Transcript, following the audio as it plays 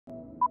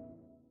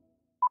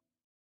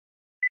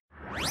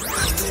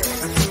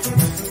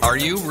Are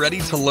you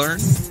ready to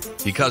learn?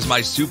 Because my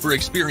super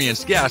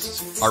experienced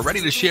guests are ready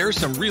to share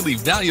some really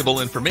valuable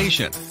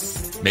information.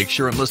 Make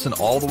sure and listen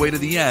all the way to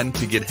the end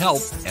to get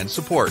help and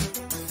support.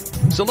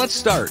 So let's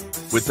start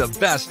with the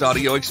best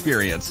audio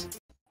experience.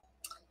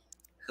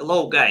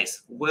 Hello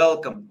guys,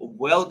 welcome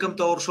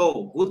to our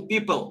show. Good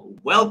people,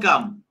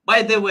 welcome.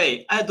 By the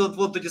way, I don't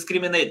want to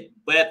discriminate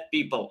bad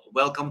people.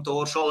 Welcome to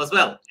our show as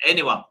well.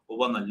 Anyone who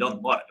want to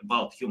learn more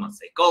about human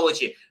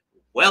psychology,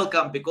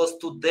 welcome, because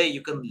today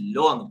you can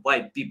learn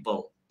why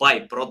people buy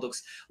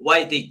products,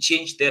 why they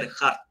change their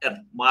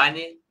hard-earned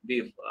money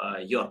with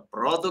your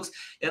products.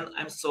 And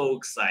I'm so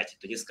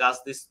excited to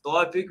discuss this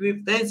topic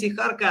with Nancy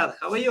Harhut.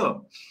 How are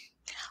you?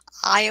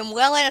 I am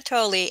well,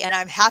 Anatoly, and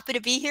I'm happy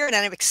to be here, and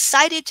I'm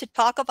excited to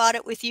talk about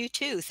it with you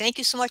too. Thank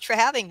you so much for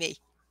having me.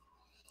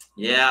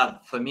 Yeah,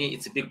 for me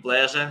it's a big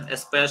pleasure,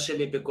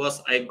 especially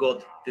because I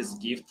got this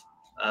gift,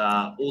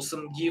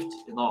 awesome gift.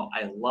 You know,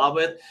 I love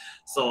it.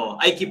 So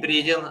I keep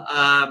reading.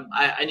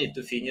 I need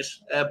to finish,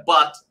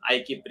 but I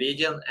keep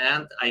reading,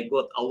 and I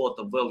got a lot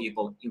of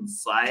valuable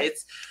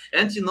insights.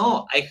 And you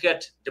know, I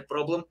had the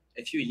problem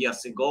a few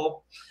years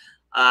ago.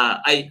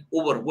 I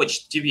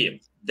overwatched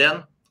TV.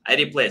 Then I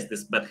replaced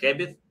this bad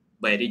habit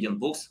by reading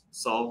books.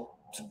 So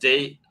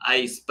today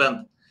I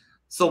spend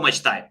so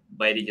much time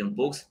by reading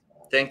books.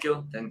 Thank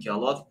you a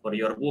lot for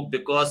your book,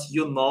 because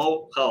you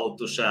know how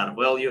to share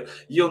value,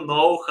 you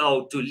know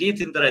how to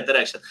lead in the right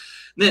direction.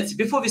 Nancy,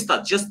 before we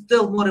start, just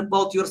tell more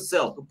about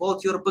yourself,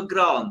 about your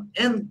background,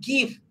 and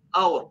give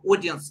our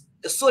audience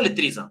a solid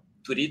reason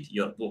to read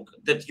your book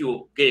that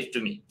you gave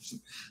to me.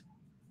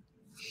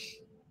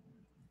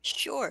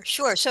 Sure.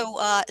 So,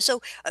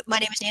 my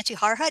name is Nancy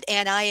Harhut,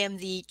 and I am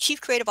the Chief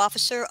Creative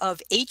Officer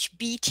of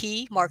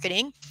HBT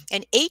Marketing.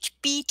 And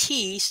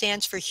HBT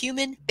stands for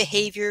Human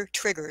Behavior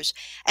Triggers.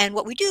 And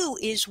what we do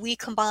is we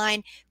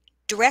combine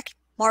direct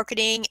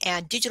marketing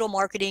and digital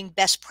marketing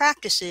best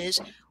practices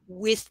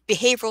with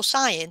behavioral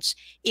science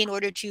in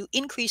order to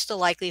increase the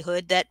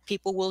likelihood that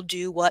people will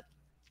do what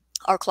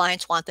our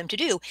clients want them to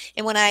do.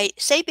 And when I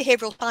say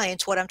behavioral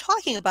science, what I'm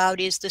talking about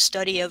is the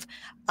study of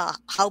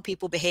how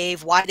people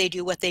behave, why they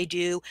do what they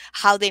do,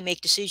 how they make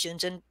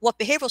decisions. And what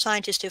behavioral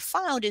scientists have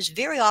found is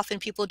very often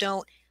people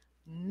don't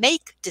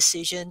make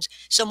decisions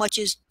so much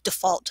as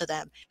default to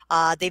them.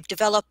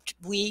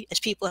 We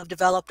as people have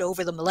developed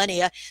over the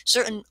millennia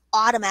certain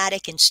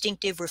automatic,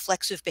 instinctive,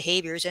 reflexive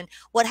behaviors. And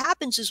what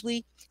happens is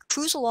we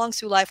cruise along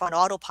through life on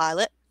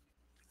autopilot.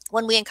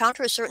 When we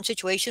encounter a certain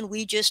situation,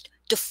 we just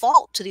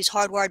default to these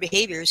hardwired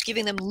behaviors,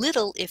 giving them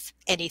little, if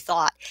any,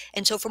 thought.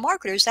 And so for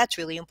marketers, that's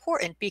really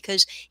important,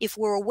 because if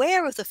we're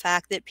aware of the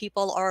fact that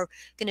people are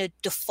going to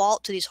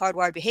default to these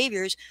hardwired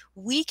behaviors,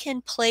 we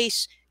can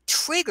place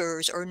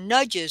triggers or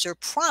nudges or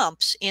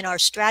prompts in our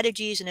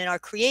strategies and in our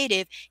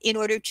creative in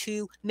order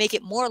to make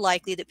it more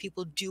likely that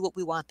people do what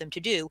we want them to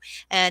do.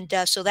 And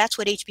so that's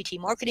what HBT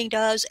marketing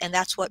does. And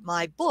that's what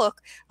my book,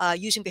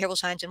 Using Behavioral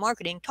Science in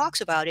Marketing, talks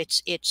about.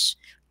 It's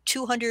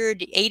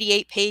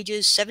 288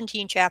 pages,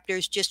 17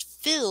 chapters, just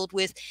filled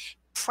with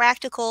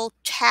practical,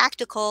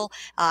 tactical,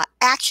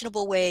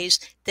 actionable ways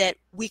that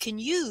we can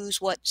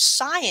use what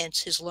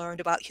science has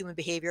learned about human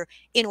behavior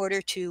in order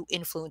to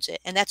influence it.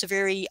 And that's a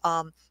very,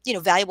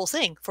 valuable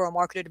thing for a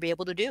marketer to be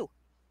able to do.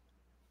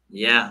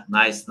 Yeah,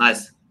 nice.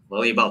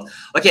 Valuable.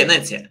 Okay,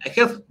 Nancy, I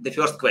have the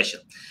first question.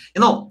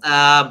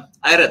 I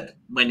read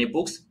many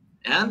books,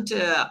 and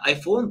I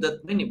found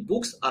that many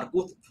books are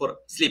good for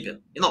sleeping.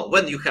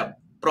 When you have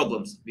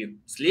problems with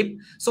sleep,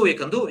 so you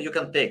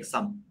can take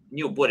some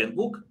new boring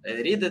book,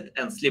 read it,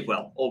 and sleep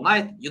well all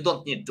night. You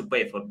don't need to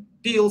pay for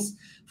pills,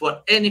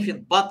 for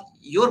anything, but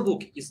your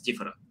book is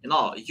different.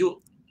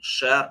 You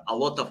share a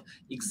lot of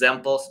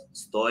examples,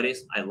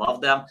 stories. I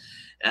love them,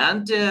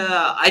 and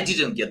I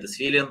didn't get this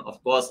feeling.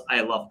 Of course,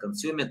 I love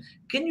consuming.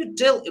 Can you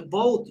tell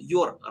about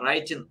your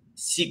writing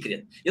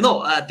secret?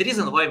 The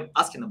reason why I'm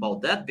asking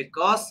about that,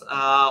 because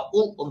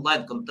all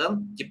online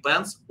content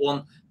depends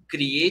on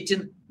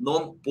creating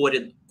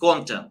non-boring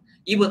content,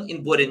 even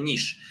in boring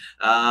niche.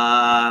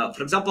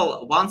 For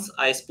example, once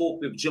I spoke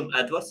with Jim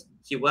Edwards.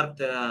 He worked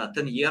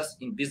 10 years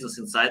in Business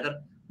Insider.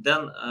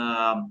 Then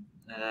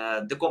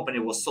the company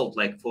was sold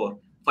for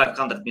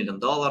 $500 million,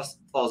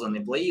 1,000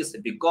 employees, a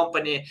big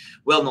company,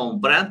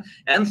 well-known brand.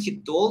 And he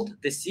told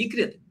the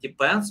secret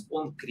depends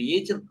on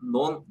creating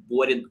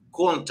non-boring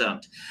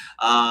content.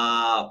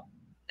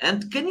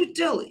 And can you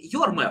tell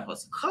your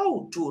methods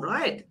how to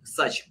write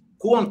such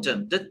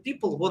content that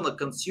people want to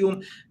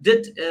consume,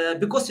 that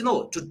because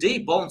today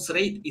bounce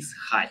rate is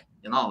high,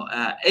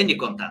 any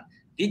content,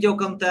 video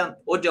content,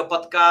 audio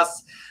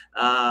podcasts,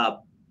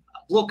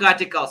 blog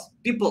articles,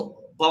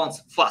 people bounce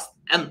fast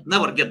and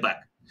never get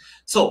back.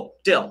 So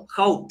tell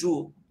how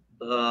to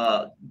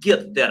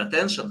get their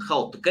attention,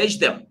 how to catch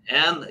them,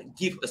 and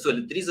give a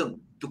solid reason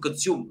to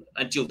consume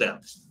until then.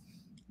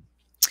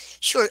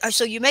 Sure.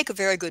 So you make a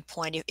very good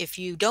point. If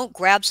you don't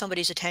grab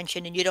somebody's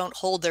attention and you don't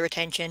hold their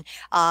attention,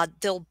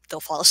 they'll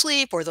fall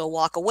asleep or they'll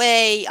walk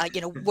away.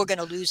 We're going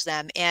to lose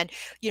them. And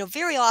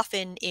very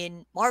often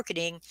in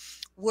marketing,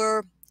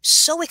 we're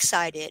so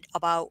excited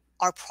about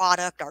our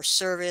product, our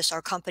service,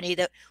 our company,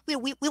 that we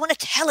want to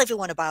tell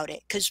everyone about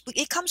it because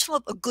it comes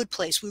from a good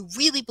place. We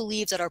really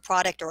believe that our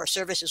product or our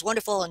service is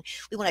wonderful, and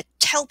we want to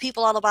tell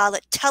people all about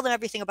it, tell them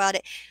everything about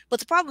it. But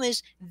the problem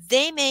is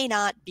they may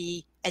not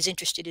be as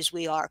interested as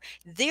we are.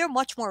 They're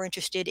much more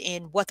interested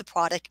in what the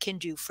product can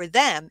do for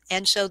them.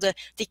 And so the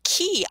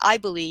key, I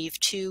believe,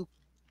 to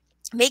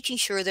making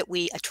sure that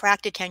we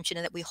attract attention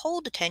and that we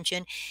hold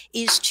attention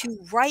is to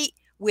write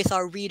with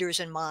our readers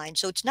in mind.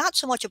 So it's not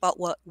so much about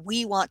what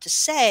we want to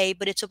say,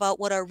 but it's about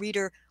what our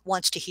reader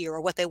wants to hear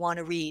or what they want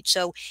to read.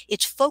 So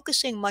it's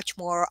focusing much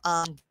more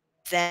on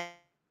them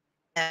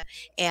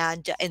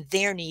and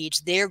their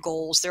needs, their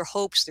goals, their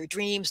hopes, their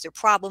dreams, their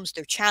problems,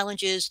 their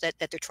challenges that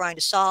they're trying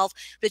to solve.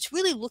 But it's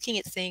really looking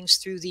at things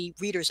through the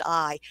reader's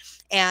eye.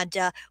 And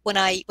when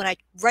I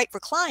write for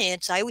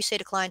clients, I always say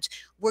to clients,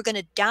 we're going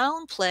to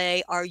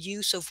downplay our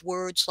use of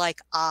words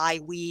like I,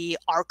 we,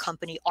 our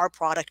company, our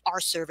product, our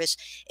service,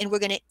 and we're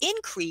going to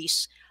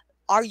increase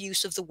our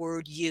use of the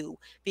word you,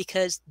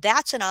 because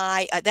that's an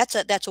eye,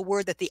 that's a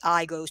word that the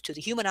eye goes to. The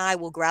human eye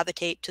will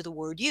gravitate to the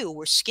word you.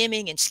 We're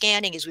skimming and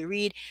scanning as we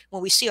read.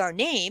 When we see our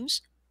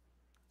names,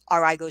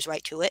 our eye goes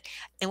right to it.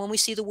 And when we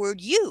see the word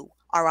you,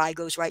 our eye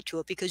goes right to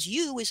it, because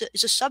you is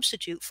a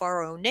substitute for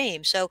our own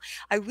name. So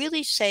I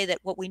really say that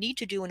what we need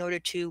to do in order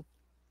to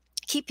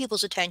keep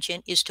people's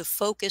attention is to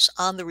focus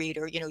on the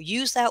reader.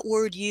 Use that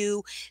word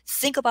you,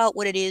 think about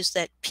what it is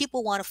that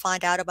people want to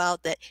find out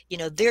about, that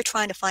they're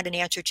trying to find an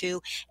answer to,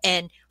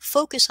 and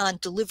focus on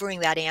delivering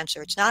that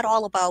answer. It's not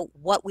all about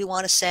what we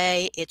want to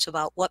say, it's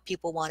about what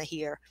people want to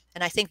hear.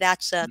 And I think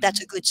that's a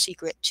good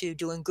secret to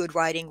doing good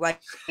writing that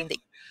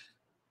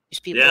keeps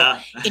people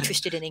Yeah.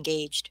 interested and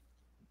engaged.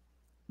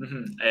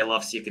 I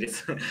love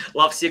secrets.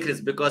 Love secrets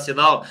because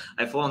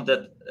I found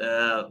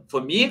that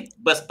for me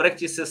best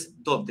practices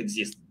don't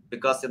exist,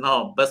 because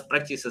best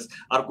practices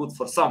are good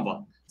for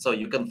someone, so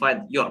you can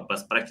find your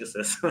best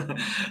practices.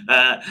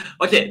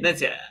 Okay,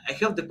 Nancy, I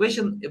have the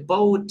question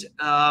about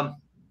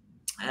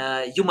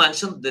you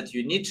mentioned that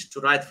you need to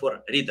write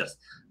for readers,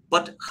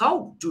 but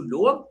how to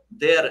learn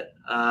their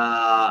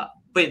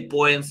pain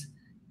points,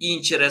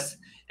 interests,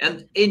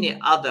 and any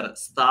other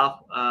stuff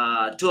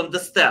to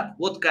understand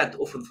what kind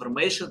of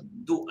information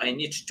do I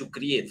need to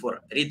create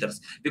for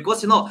readers?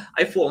 Because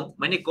I found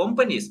many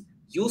companies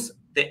use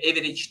the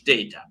average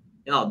data.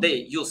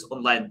 They use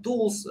online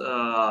tools,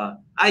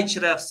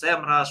 Ahrefs,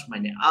 SEMrush,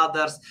 many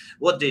others.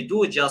 What they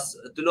do just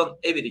to learn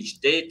average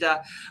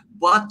data,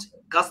 but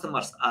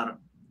customers are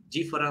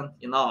different.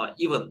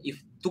 Even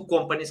if two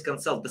companies can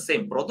sell the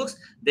same products,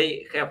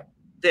 they have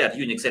their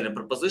unique selling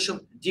proposition,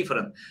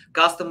 different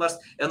customers.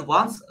 And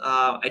once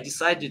I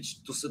decided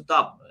to set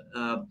up,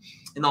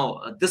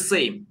 the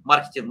same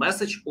marketing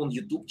message on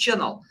YouTube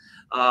channel,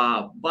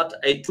 but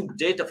I took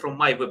data from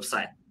my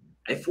website.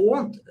 I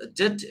found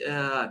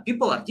that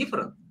people are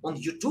different. On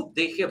YouTube,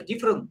 they have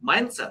different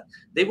mindset.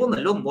 They want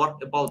to learn more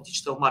about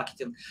digital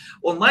marketing.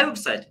 On my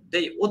website,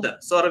 they order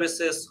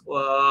services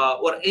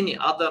or any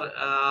other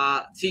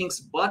things,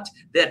 but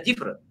they're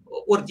different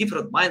or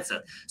different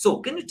mindset. So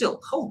can you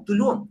tell how to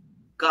learn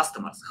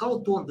customers, how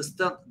to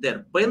understand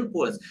their pain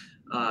points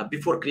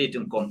before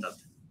creating content?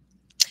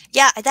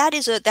 Yeah,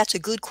 that's a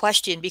good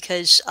question,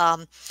 because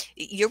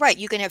you're right.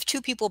 You can have two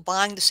people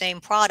buying the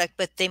same product,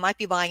 but they might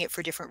be buying it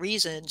for different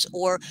reasons.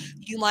 Or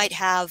you might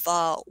have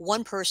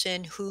one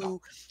person who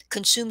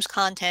consumes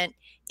content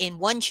in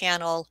one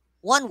channel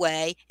one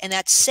way, and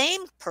that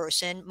same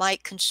person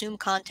might consume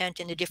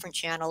content in a different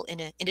channel in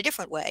a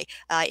different way.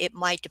 It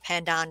might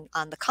depend on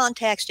the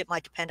context. It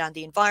might depend on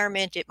the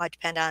environment. It might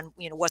depend on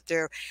what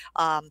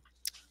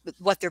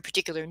their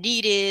particular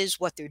need is,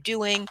 what they're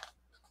doing.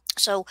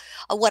 So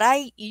what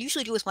I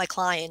usually do with my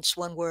clients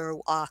when we're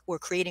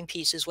creating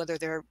pieces, whether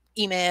they're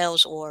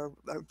emails or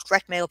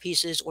direct mail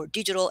pieces or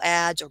digital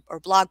ads or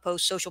blog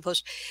posts, social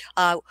posts,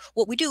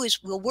 what we do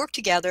is we'll work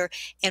together,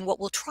 and what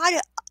we'll try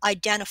to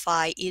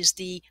identify is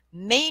the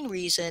main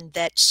reason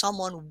that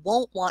someone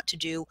won't want to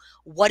do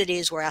what it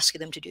is we're asking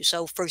them to do.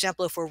 So for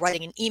example, if we're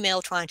writing an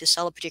email trying to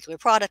sell a particular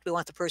product, we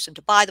want the person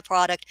to buy the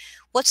product.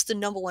 What's the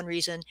number one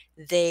reason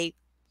they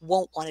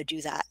won't want to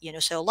do that?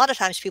 So a lot of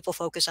times people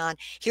focus on,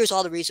 here's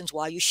all the reasons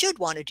why you should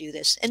want to do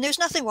this, and there's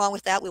nothing wrong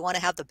with that. We want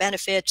to have the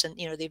benefits and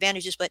the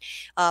advantages, but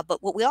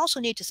what we also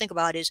need to think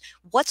about is,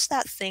 what's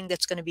that thing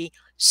that's going to be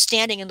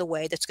standing in the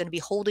way, that's going to be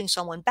holding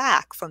someone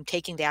back from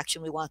taking the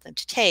action we want them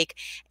to take?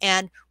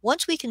 And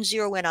once we can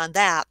zero in on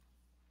that,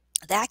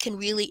 that can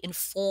really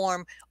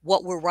inform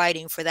what we're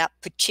writing for that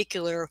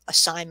particular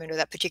assignment or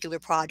that particular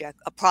project,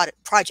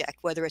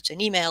 whether it's an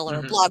email or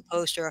a blog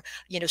post or,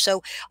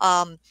 so,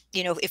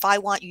 if I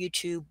want you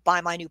to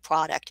buy my new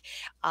product,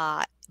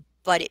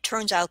 but it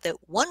turns out that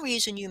one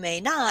reason you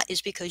may not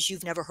is because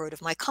you've never heard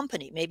of my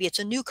company. Maybe it's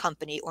a new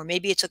company, or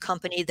maybe it's a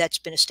company that's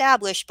been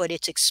established, but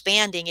it's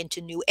expanding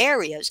into new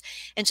areas.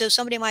 And so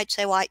somebody might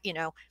say, well,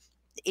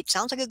 it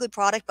sounds like a good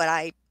product, but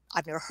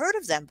I've never heard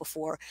of them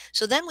before.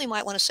 So then we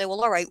might want to say,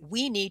 well, all right,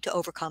 we need to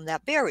overcome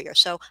that barrier.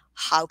 So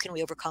how can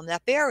we overcome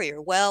that barrier?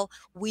 Well,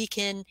 we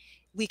can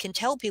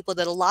tell people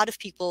that a lot of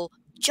people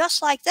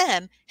just like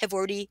them, have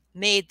already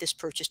made this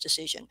purchase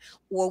decision.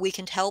 Or we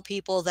can tell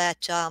people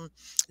that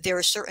there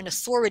are certain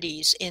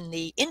authorities in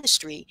the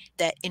industry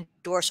that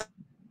endorse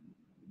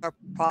our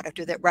product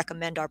or that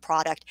recommend our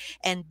product.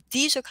 And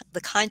these are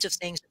the kinds of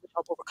things that would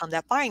help overcome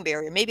that buying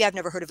barrier. Maybe I've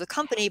never heard of the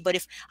company, but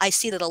if I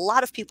see that a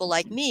lot of people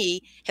like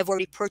me have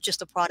already purchased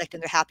the product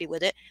and they're happy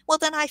with it, well,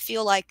 then I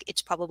feel like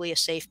it's probably a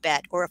safe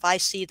bet. Or if I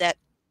see that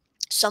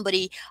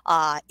somebody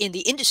in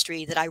the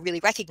industry that I really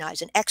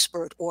recognize, an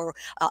expert or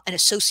an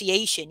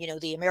association,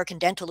 the American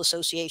Dental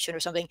Association or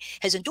something,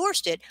 has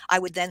endorsed it, I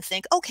would then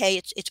think, okay,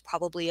 it's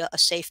probably a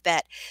safe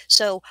bet.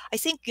 So I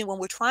think when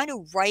we're trying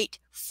to write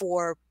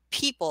for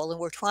people and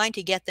we're trying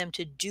to get them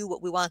to do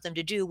what we want them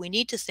to do, we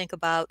need to think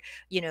about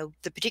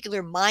the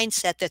particular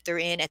mindset that they're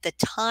in at the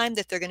time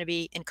that they're going to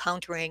be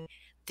encountering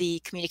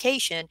the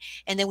communication,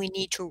 and then we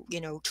need to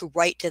to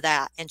write to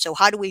that. And so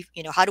how do we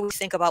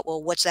think about,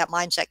 well, what's that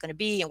mindset going to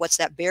be and what's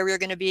that barrier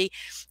going to be?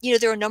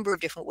 There are a number of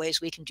different ways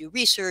we can do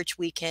research.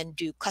 We can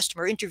do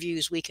customer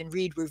interviews, we can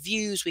read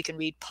reviews, we can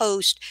read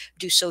posts,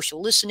 do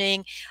social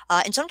listening,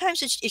 and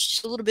sometimes it's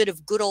just a little bit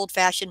of good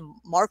old-fashioned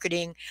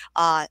marketing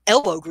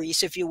elbow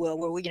grease, if you will,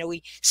 where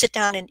we sit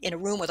down in a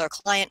room with our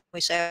client and we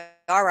say,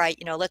 all right,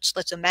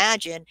 let's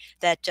imagine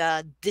that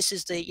this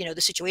is the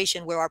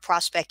situation where our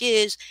prospect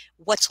is,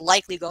 what's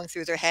likely going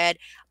through their head.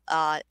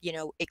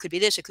 It could be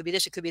this, it could be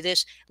this, it could be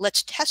this.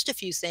 Let's test a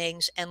few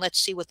things and let's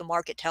see what the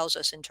market tells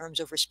us in terms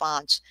of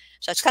response.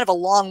 So it's kind of a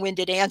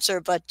long-winded answer,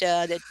 but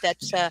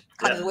that's kind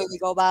of the way we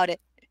go about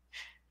it.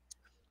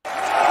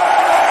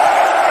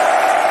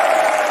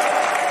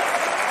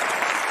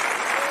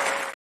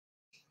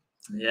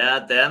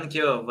 Yeah, thank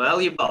you.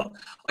 Valuable.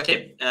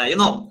 Okay, I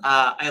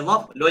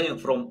love learning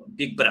from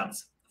big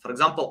brands. For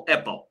example,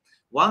 Apple.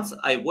 Once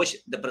I watched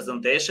the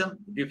presentation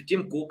with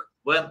Tim Cook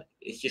when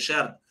he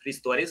shared 3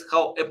 stories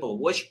how Apple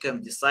Watch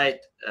can decide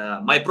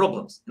my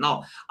problems.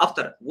 Now,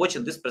 after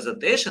watching this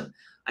presentation,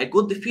 I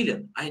got the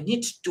feeling I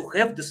need to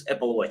have this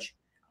Apple Watch.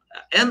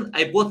 And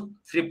I bought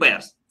 3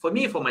 pairs. For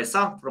me, for my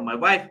son, for my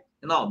wife.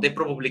 They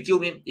probably kill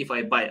me if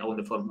I buy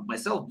only for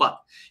myself, but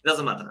it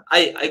doesn't matter.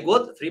 I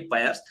got 3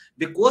 pairs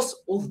because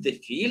of the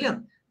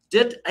feeling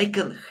that I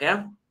can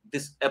have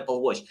this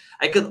Apple Watch.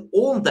 I can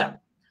own them.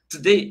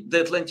 Today,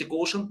 the Atlantic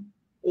Ocean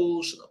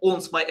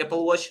owns my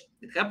Apple Watch.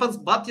 It happens,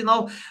 but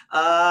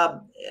I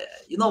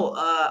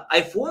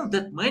found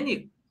that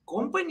many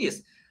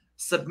companies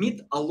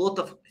submit a lot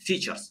of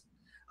features.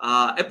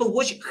 Apple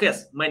Watch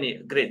has many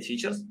great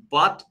features,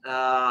 but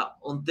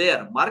on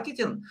their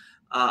marketing,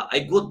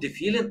 I got the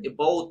feeling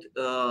about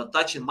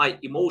touching my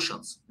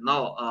emotions.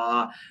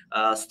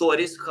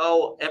 Stories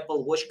how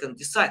Apple Watch can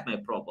decide my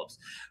problems.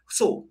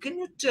 So, can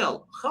you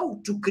tell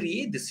how to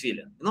create this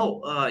feeling?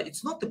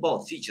 It's not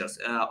about features.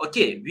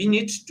 Okay, we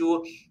need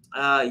to.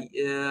 I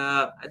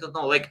don't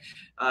know,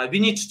 we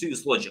need to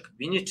use logic.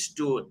 We need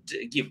to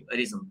give a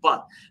reason,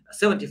 but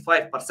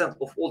 75%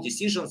 of all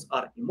decisions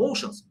are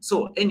emotions.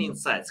 So, any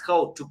insights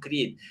how to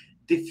create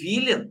the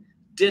feeling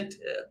that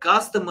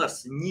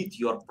customers need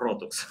your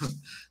products?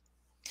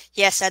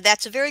 Yes,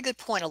 that's a very good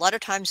point. A lot of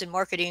times in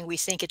marketing, we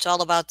think it's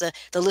all about the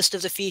list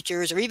of the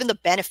features or even the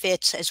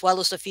benefits as well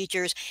as the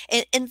features.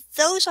 And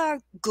those are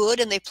good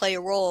and they play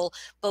a role.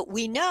 But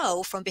we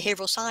know from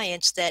behavioral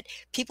science that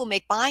people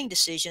make buying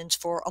decisions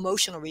for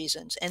emotional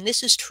reasons. And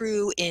this is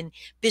true in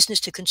business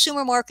to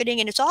consumer marketing.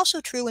 And it's also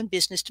true in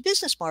business to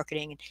business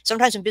marketing. And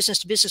sometimes in business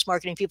to business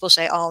marketing, people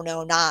say, oh,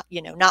 no,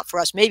 not for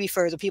us. Maybe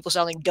for the people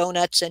selling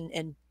donuts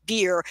and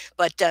beer,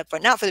 but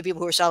not for the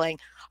people who are selling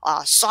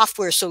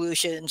software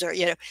solutions or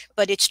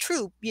but it's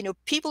true,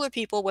 people are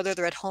people, whether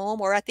they're at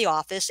home or at the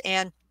office,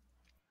 and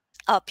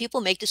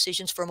people make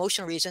decisions for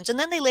emotional reasons, and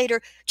then they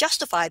later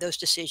justify those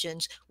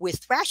decisions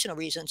with rational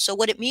reasons. So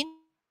what it means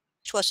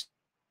to us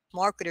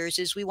marketers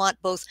is we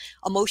want both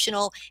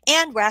emotional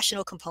and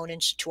rational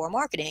components to our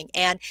marketing.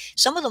 And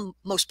some of the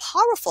most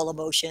powerful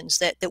emotions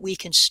that we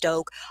can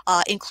stoke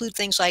include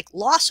things like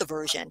loss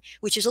aversion,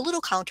 which is a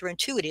little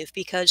counterintuitive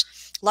because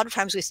a lot of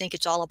times we think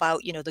it's all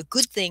about, the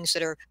good things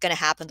that are going to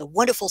happen, the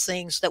wonderful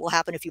things that will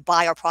happen if you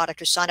buy our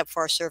product or sign up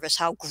for our service,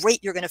 how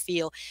great you're going to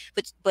feel.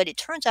 But it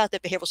turns out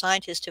that behavioral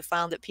scientists have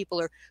found that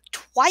people are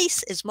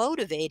twice as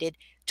motivated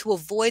to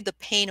avoid the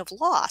pain of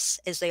loss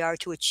as they are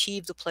to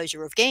achieve the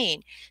pleasure of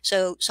gain.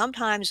 So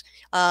sometimes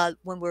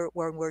when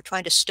we're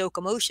trying to stoke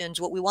emotions,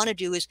 what we want to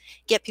do is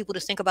get people to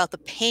think about the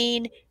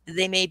pain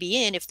they may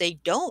be in if they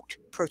don't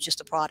purchase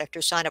the product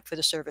or sign up for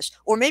the service.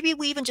 Or maybe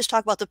we even just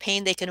talk about the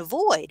pain they can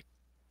avoid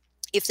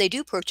if they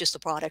do purchase the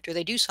product or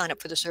they do sign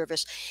up for the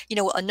service.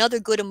 Another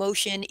good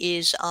emotion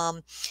is,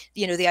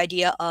 the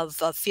idea of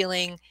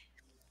feeling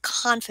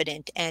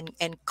confident and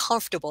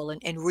comfortable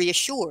and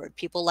reassured.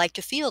 People like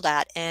to feel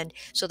that. And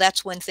so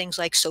that's when things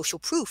like social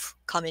proof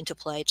come into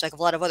play. It's like if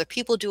a lot of other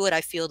people do it,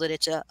 I feel that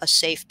it's a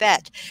safe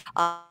bet.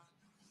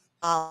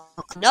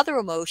 Another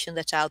emotion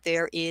that's out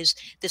there is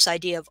this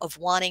idea of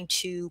wanting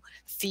to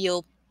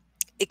feel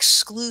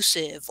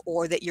exclusive,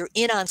 or that you're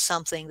in on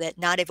something that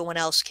not everyone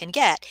else can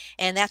get.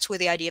 And that's where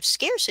the idea of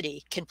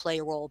scarcity can play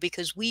a role,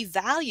 because we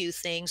value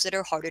things that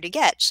are harder to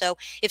get. So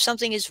if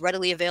something is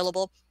readily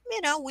available,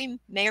 we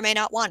may or may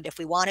not want it. If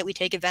we want it, we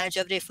take advantage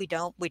of it. If we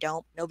don't, we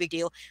don't. No big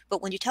deal. But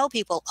when you tell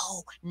people,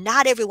 oh,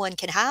 not everyone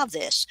can have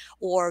this,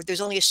 or there's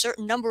only a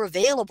certain number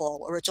available,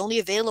 or it's only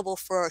available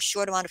for a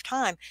short amount of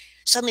time,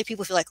 suddenly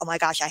people feel like, oh my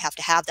gosh, I have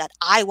to have that.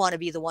 I want to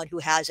be the one who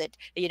has it.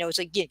 It's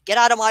like, get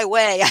out of my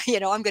way.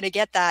 I'm going to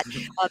get that,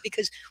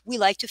 because we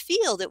like to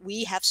feel that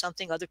we have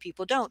something other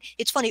people don't.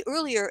 It's funny,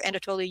 earlier,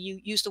 Anatoly, you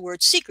used the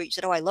word secret. You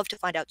said, oh, I love to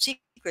find out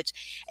secrets.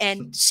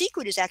 And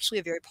secret is actually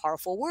a very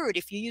powerful word.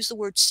 If you use the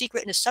word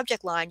secret in a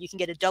subject line, you can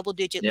get a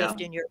double-digit Yeah. lift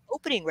in your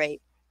opening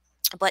rate.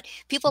 But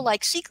people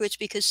like secrets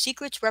because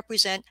secrets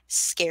represent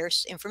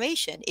scarce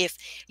information. If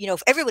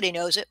everybody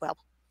knows it, well,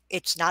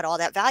 it's not all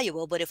that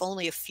valuable. But if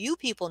only a few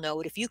people know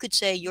it, if you could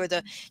say you're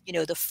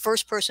the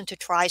first person to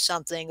try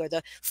something, or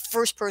the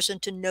first person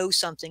to know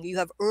something, you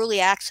have early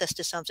access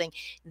to something,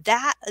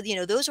 that,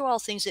 those are all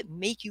things that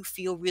make you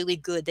feel really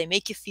good. They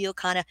make you feel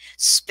kind of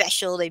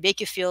special. They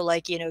make you feel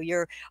like,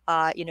 you're,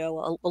 a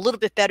little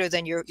bit better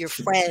than your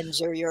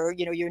friends or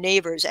your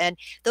neighbors. And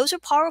those are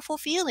powerful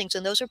feelings.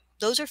 And those are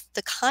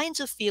the kinds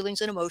of feelings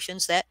and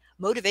emotions that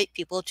motivate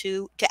people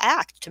to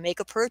act, to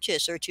make a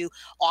purchase, or to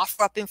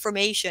offer up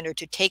information, or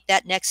to take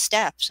that next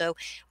step. So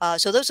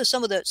those are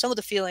some of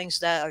the feelings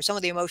that, or some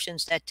of the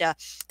emotions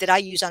that I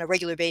use on a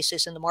regular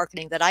basis in the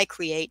marketing that I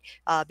create,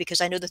 because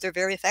I know that they're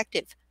very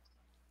effective.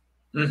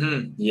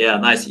 Yeah,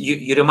 nice.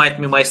 You remind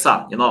me my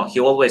son. He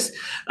always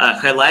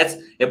highlights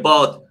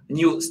about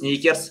new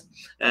sneakers.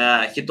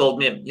 He told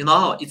me,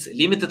 it's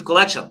limited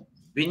collection.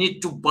 We need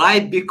to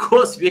buy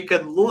because we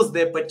can lose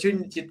the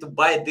opportunity to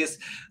buy this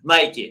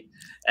Nike.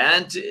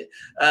 And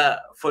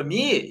for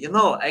me,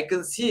 I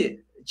can see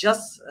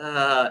just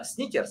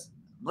sneakers,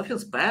 nothing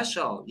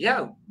special.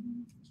 Yeah,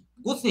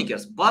 good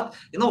sneakers, but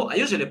I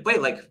usually pay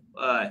like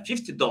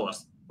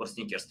 $50 for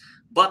sneakers,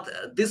 but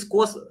this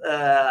costs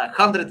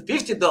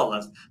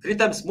 $150, 3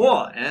 times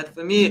more. And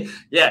for me,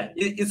 yeah,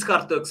 it's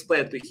hard to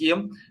explain to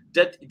him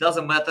that it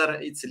doesn't matter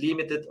it's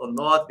limited or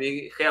not.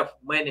 We have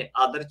many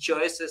other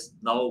choices.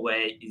 No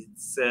way,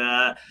 it's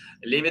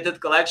limited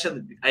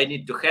collection. I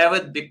need to have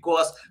it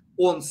because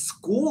on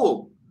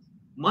school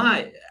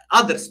my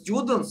other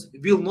students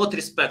will not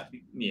respect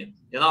me,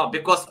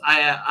 because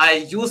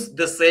I use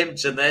the same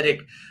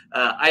generic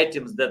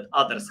items that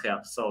others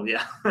have. So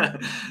yeah,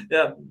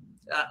 yeah.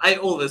 I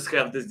always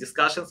have these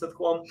discussions at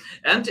home,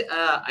 and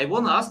I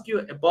want to ask you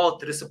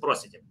about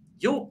reciprocity.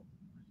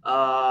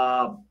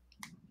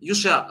 You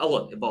share a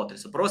lot about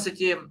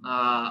reciprocity.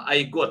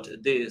 I got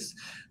this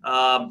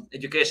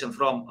education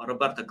from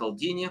Roberto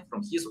Caldini,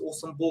 from his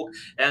awesome book,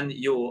 and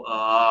you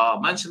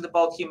mentioned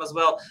about him as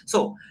well.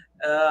 So,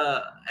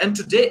 and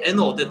today I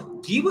know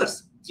that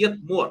givers get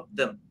more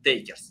than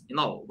takers.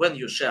 When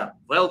you share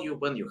value,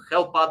 when you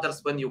help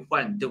others, when you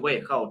find the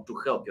way how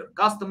to help your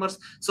customers.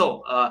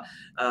 So,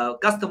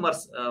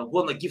 customers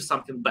want to give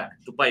something back,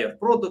 to buy your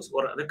products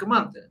or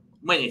recommend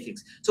many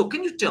things. So,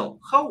 can you tell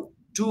how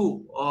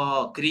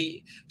to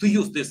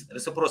use this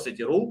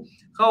reciprocity rule,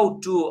 how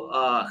to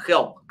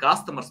help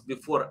customers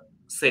before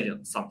selling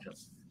something?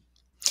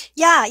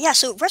 Yeah.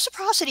 So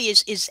reciprocity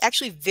is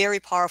actually very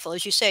powerful,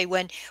 as you say.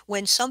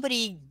 When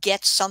somebody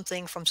gets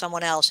something from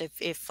someone else,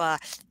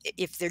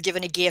 if they're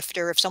given a gift,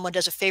 or if someone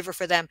does a favor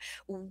for them,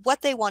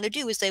 what they want to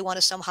do is they want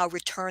to somehow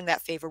return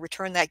that favor,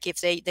 return that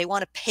gift. They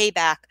want to pay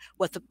back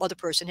what the other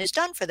person has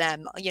done for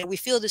them. We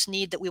feel this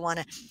need that we want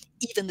to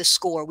even the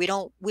score. We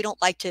don't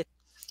like to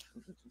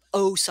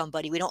owe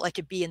somebody. We don't like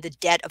to be in the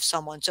debt of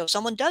someone. So if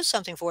someone does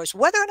something for us,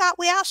 whether or not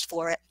we asked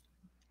for it,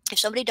 if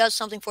somebody does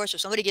something for us, or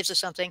somebody gives us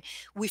something,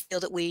 we feel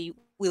that we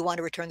want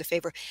to return the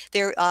favor.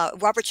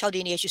 Robert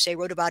Cialdini, as you say,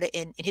 wrote about it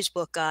in his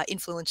book,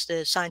 Influence,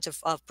 the Science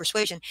of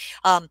Persuasion.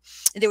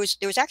 There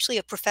was actually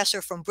a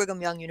professor from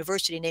Brigham Young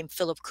University named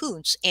Philip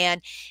Kuntz,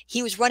 and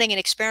he was running an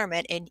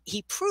experiment, and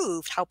he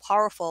proved how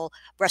powerful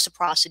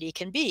reciprocity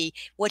can be.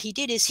 What he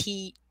did is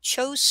he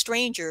chose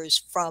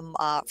strangers from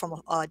a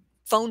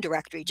phone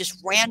directory,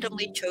 just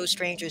randomly chose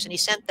strangers, and he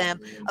sent them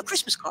a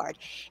Christmas card.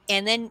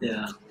 And then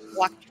Yeah.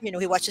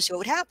 he watched to see what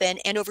would happen,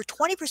 and over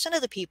 20%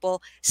 of the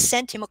people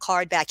sent him a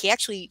card back. He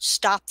actually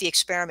stopped the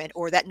experiment,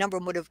 or that number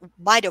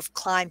might have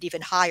climbed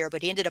even higher,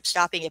 but he ended up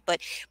stopping it.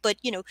 But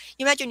you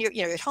imagine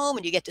you're at home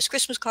and you get this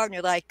Christmas card, and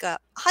you're like,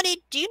 honey,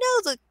 do you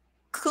know the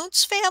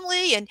Kuntz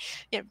family? And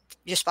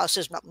your spouse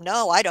says,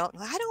 no, I don't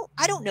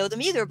know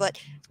them either, but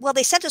well,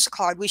 they sent us a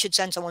card, we should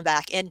send someone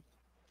back. And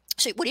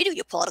so what do?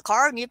 You pull out a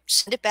card and you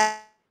send it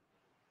back.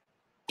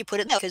 You put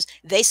it in there because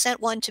they sent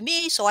one to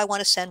me, so I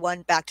want to send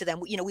one back to them.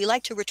 We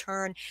like to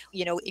return,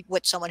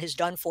 what someone has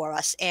done for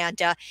us.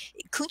 And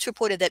Kuntz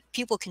reported that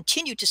people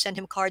continued to send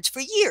him cards for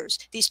years.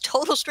 These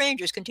total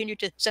strangers continued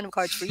to send him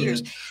cards for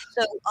years.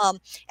 So,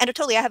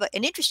 Anatoly, I have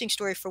an interesting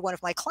story for one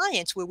of my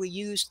clients where we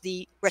used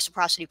the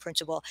reciprocity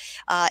principle.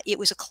 It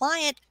was a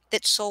client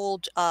that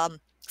sold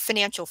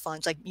financial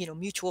funds, like,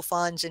 mutual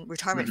funds and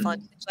retirement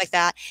funds, things like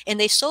that. And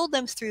they sold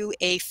them through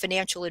a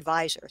financial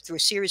advisor, through a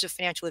series of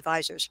financial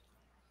advisors.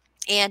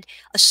 And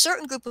a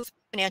certain group of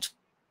financial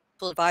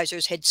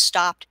advisors had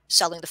stopped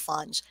selling the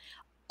funds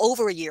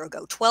over a year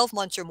ago, 12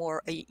 months or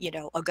more,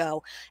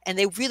 ago, and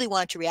they really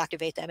wanted to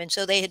reactivate them. And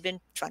so they had been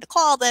trying to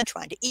call them,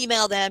 trying to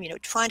email them,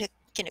 trying to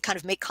kind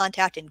of make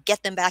contact and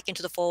get them back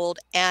into the fold.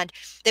 And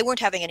they weren't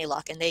having any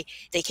luck. And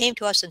they came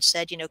to us and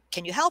said,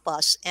 can you help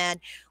us?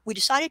 And we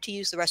decided to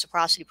use the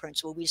reciprocity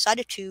principle. We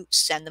decided to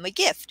send them a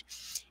gift.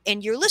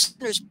 And your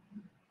listeners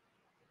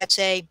might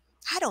say,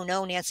 I don't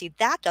know, Nancy,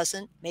 that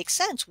doesn't make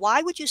sense.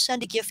 Why would you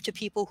send a gift to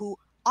people who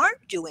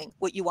aren't doing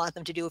what you want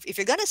them to do? If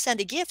you're going to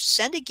send a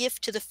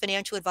gift to the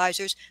financial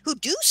advisors who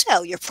do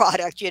sell your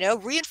product,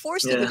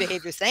 reinforce the good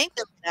behavior, thank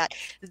them for that.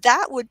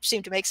 That would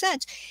seem to make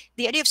sense.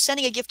 The idea of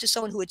sending a gift to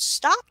someone who had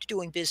stopped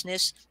doing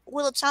business,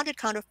 well, it sounded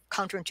kind of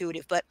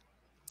counterintuitive, but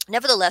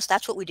nevertheless,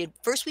 that's what we did.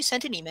 First, we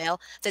sent an email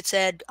that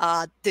said,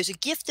 there's a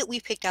gift that we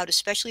picked out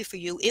especially for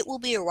you. It will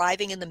be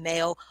arriving in the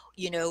mail,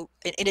 in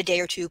a day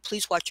or two.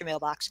 Please watch your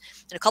mailbox.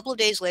 And a couple of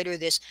days later,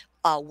 this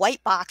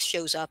white box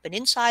shows up, and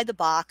inside the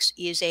box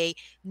is a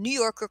New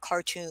Yorker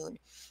cartoon.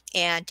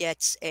 And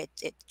it's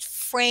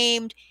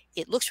framed.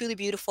 It looks really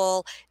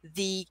beautiful.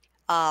 The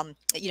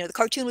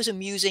cartoon was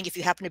amusing. If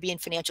you happen to be in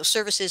financial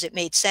services, it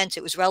made sense.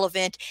 It was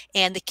relevant.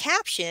 And the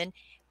caption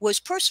was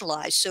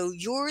personalized. So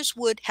yours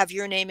would have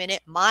your name in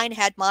it. Mine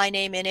had my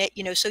name in it.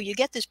 So you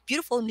get this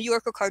beautiful New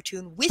Yorker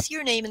cartoon with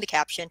your name in the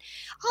caption.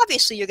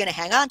 Obviously, you're going to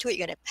hang on to it.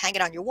 You're going to hang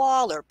it on your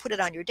wall or put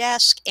it on your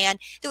desk. And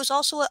there was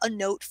also a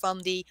note from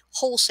the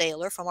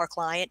wholesaler, from our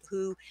client,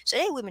 who said,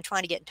 hey, we've been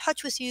trying to get in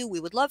touch with you. We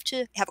would love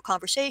to have a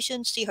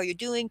conversation, see how you're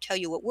doing, tell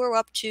you what we're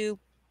up to.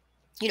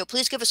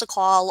 Please give us a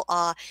call.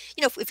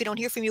 If we don't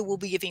hear from you, we'll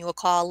be giving you a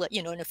call,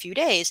 in a few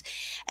days.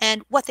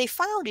 And what they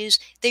found is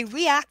they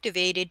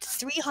reactivated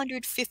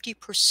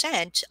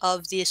 350%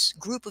 of this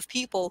group of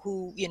people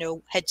who,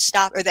 had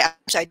stopped, or that,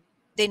 I'm sorry,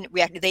 they didn't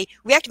reactivate. They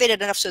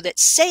reactivated enough so that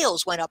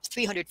sales went up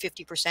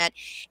 350%.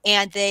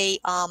 And they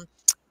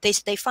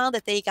found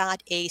that they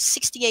got a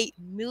 $68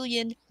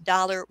 million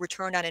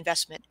return on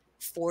investment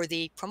for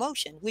the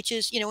promotion, which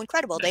is,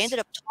 incredible. Nice. They ended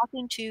up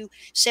talking to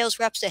sales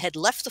reps that had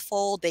left the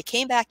fold. They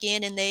came back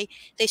in and they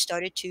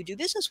started to do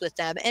business with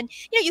them. And,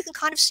 you can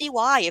kind of see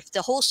why. If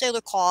the wholesaler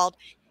called,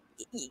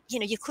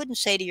 you couldn't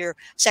say to your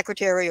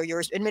secretary or your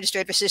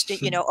administrative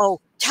assistant,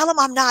 oh, tell them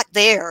I'm not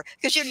there,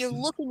 because you're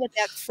looking at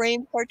that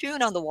framed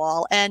cartoon on the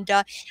wall. And,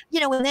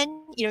 and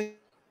then, you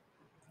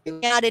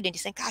at it and you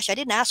think, gosh, I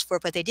didn't ask for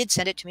it, but they did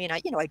send it to me, and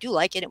I do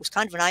like it. It was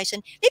kind of nice,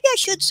 and maybe I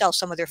should sell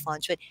some of their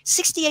funds. But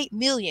 68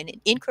 million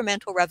in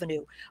incremental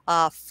revenue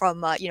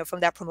from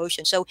that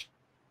promotion. So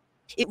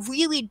it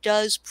really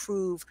does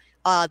prove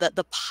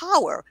the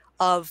power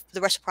of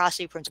the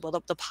reciprocity principle,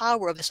 the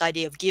power of this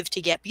idea of give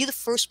to get. Be the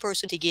first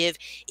person to give.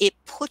 It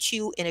puts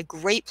you in a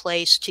great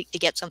place to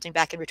get something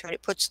back in return.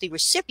 It puts the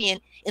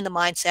recipient in the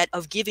mindset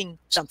of giving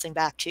something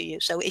back to you.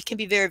 So it can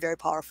be very, very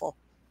powerful.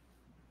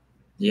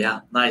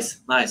 Yeah,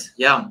 nice.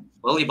 Yeah,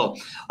 valuable.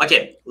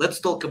 Okay, let's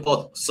talk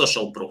about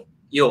social proof.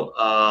 You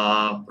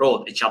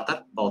wrote a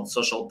chapter about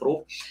social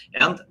proof,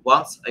 and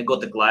once I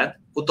got a client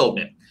who told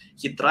me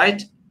he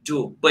tried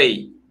to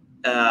pay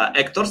bad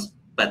actors,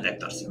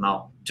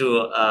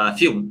 to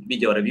film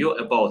video review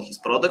about his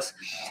products,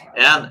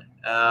 and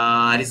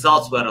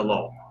results were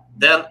low.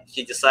 Then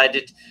he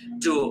decided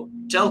to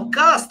tell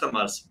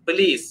customers,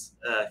 please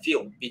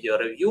film video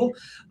review.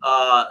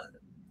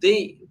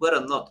 They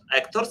were not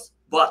actors,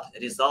 but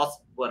results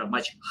were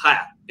much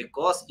higher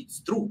because it's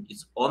true,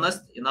 it's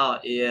honest,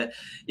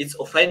 it's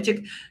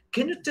authentic.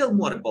 Can you tell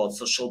more about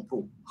social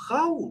proof?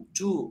 How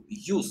to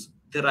use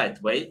the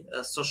right way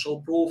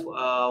social proof,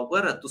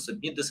 where to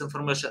submit this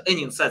information?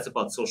 Any insights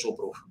about social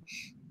proof?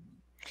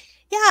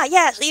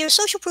 Yeah.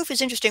 Social proof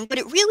is interesting. What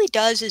it really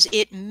does is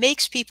it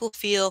makes people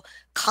feel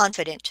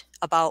confident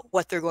about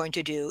what they're going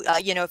to do.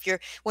 If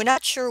we're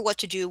not sure what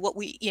to do, what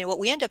we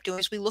end up doing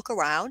is we look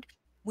around.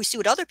 We see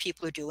what other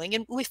people are doing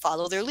and we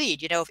follow their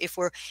lead. If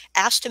we're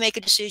asked to make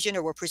a decision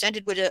or we're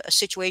presented with a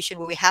situation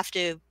where we have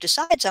to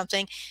decide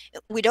something,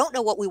 we don't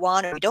know what we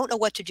want or we don't know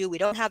what to do. We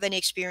don't have any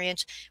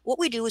experience. What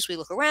we do is we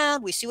look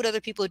around, we see what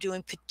other people are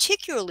doing,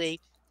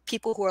 particularly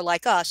people who are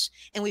like us,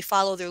 and we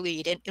follow their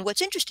lead. And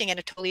what's interesting,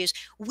 Anatoly, is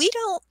we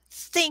don't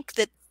think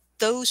that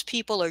those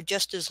people are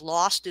just as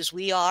lost as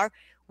we are.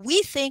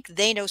 We think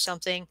they know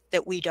something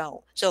that we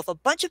don't. So if a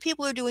bunch of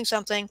people are doing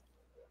something,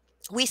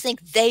 we think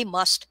they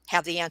must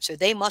have the answer.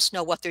 They must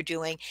know what they're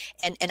doing.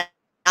 And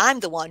I'm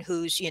the one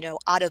who's,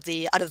 out of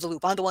the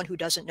loop. I'm the one who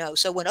doesn't know.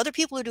 So when other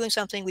people are doing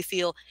something, we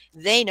feel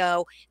they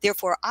know.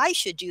 Therefore, I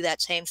should do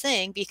that same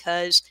thing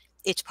because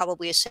it's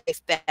probably a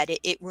safe bet.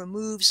 It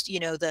removes,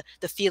 the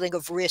feeling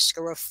of risk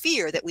or of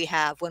fear that we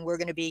have when we're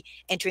going to be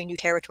entering new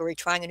territory,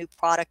 trying a new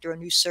product or a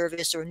new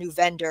service or a new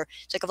vendor.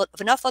 It's like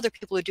if enough other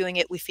people are doing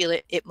it, we feel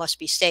it must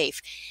be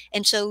safe.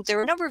 And so there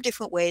are a number of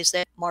different ways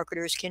that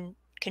marketers can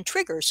can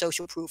trigger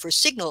social proof or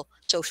signal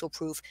social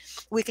proof.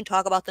 We can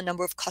talk about the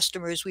number of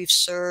customers we've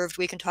served.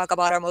 We can talk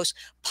about our most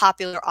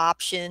popular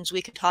options.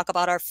 We can talk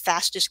about our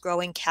fastest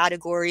growing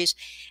categories.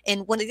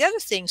 And one of the other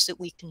things that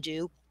we can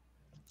do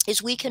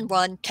is we can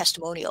run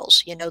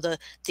testimonials,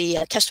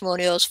 the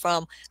testimonials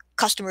from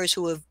customers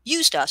who have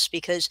used us,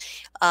 because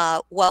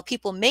while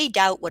people may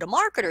doubt what a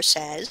marketer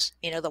says,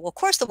 well, of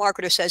course the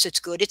marketer says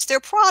it's good, it's their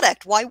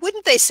product, why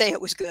wouldn't they say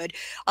it was good?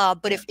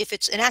 But if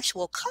it's an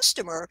actual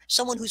customer,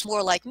 someone who's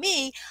more like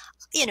me,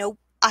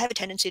 I have a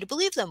tendency to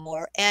believe them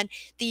more. And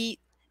the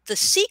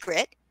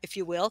secret, if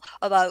you will,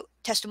 about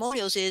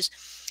testimonials is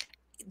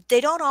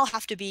they don't all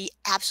have to be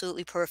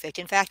absolutely perfect.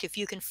 In fact, if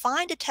you can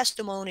find a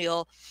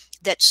testimonial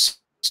that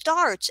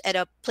starts at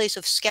a place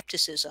of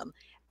skepticism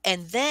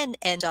and then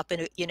ends up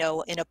in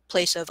a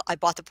place of I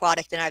bought the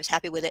product and I was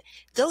happy with it,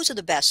 those are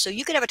the best. So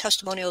you could have a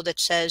testimonial that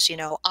says,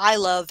 I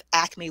love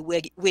Acme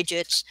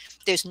widgets,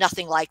 there's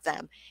nothing like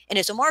them. And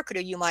as a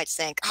marketer, you might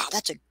think, oh,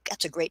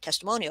 that's a great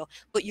testimonial.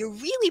 But you're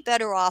really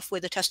better off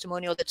with a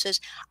testimonial that says,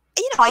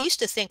 I used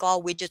to think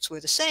all widgets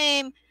were the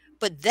same,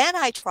 but then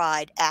I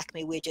tried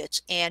Acme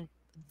widgets and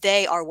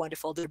they are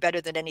wonderful. They're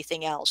better than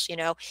anything else.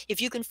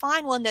 If you can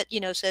find one that,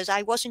 says,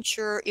 I wasn't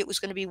sure it was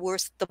going to be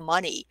worth the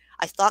money.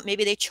 I thought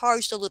maybe they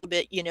charged a little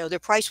bit, their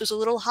price was a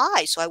little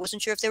high, so I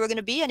wasn't sure if they were going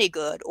to be any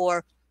good.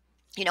 Or,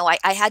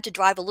 I had to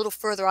drive a little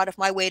further out of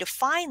my way to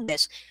find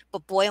this,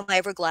 but boy, am I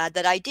ever glad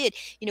that I did.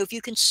 If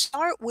you can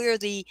start where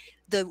the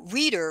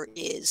reader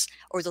is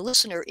or the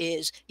listener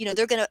is,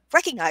 they're going to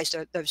recognize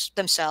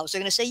themselves.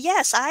 They're going to say,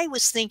 yes, I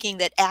was thinking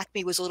that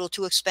Acme was a little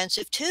too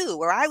expensive too,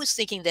 or I was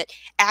thinking that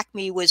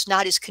Acme was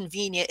not as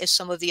convenient as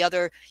some of the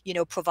other,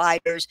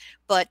 providers.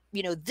 But,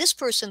 this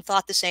person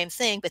thought the same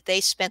thing, but they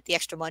spent the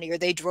extra money or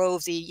they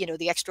drove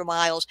the extra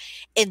miles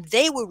and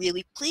they were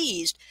really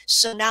pleased.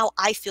 So now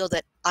I feel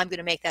that I'm going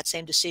to make that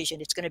same decision.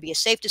 It's going to be a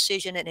safe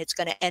decision and it's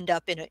going to end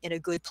up in a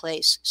good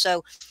place.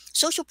 So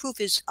social proof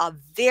is a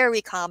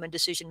very common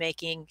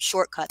decision-making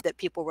shortcut that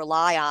people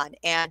rely on.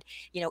 And,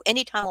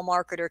 anytime a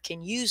marketer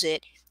can use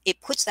it,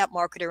 it puts that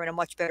marketer in a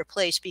much better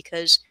place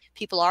because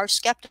people are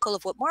skeptical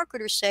of what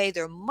marketers say.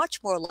 They're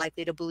much more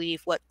likely to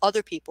believe what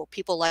other people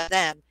like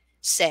them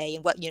say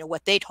and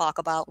what they talk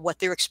about, what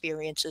their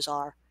experiences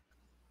are.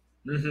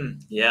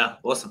 Yeah,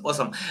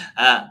 awesome.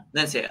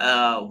 Nancy,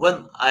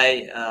 when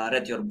I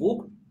read your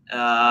book,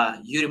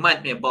 you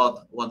remind me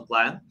about one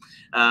client.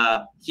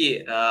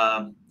 He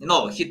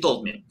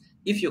told me,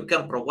 if you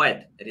can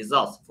provide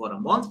results for a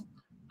month,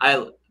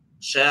 I'll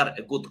share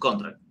a good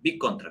contract, big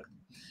contract.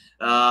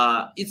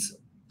 It's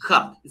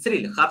hard. It's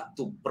really hard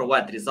to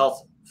provide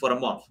results for a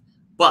month.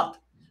 But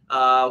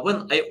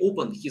when I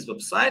opened his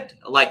website,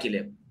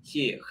 luckily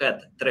he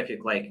had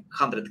traffic like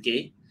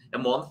 100K a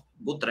month,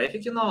 good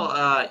traffic,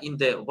 in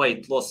the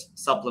weight loss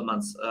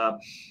supplements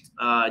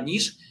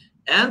niche.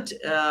 And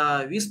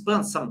we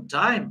spent some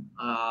time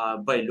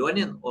by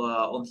learning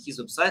on his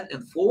website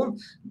and found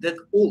that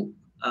all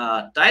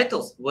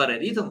titles were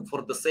written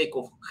for the sake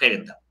of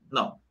having them.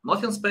 No,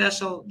 nothing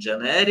special,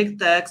 generic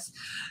text.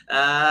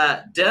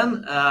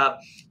 Then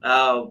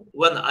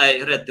when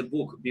I read the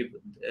book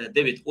with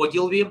David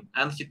Ogilvy,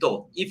 and he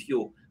told, if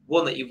you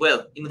want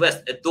to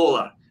invest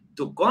 $1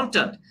 to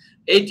content,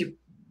 80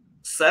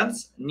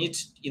 cents need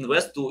to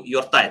invest to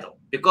your title,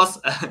 because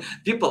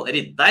people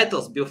read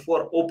titles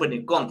before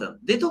opening content.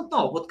 They don't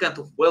know what kind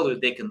of value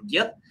they can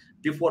get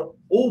before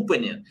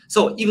opening.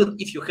 So even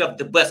if you have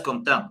the best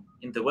content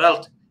in the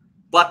world,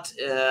 but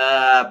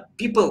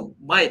people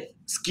might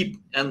skip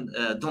and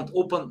don't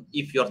open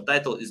if your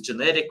title is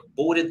generic,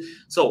 boring.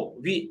 So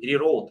we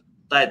rewrote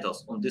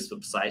titles on this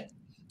website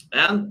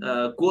and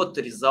got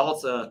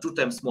results 2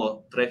 times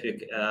more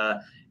traffic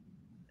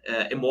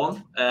a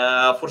month,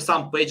 for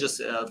some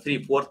pages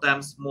 3-4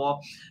 times more,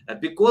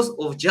 because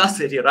of just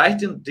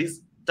rewriting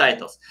these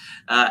titles.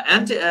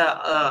 And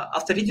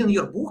after reading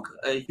your book,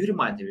 you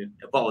reminded me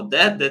about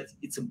that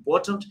it's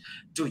important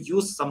to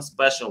use some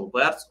special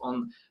words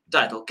on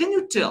title. Can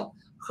you tell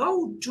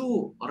how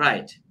to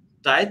write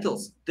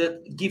titles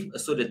that give a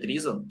solid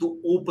reason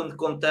to open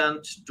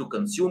content, to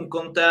consume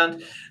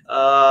content?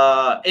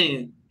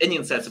 Any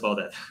insights about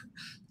that?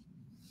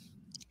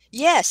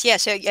 Yes.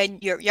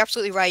 And you're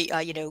absolutely right.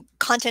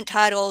 Content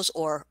titles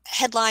or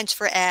headlines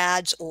for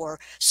ads or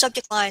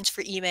subject lines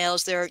for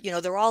emails,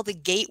 they're all the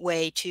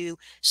gateway to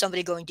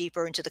somebody going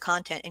deeper into the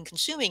content and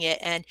consuming it.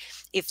 And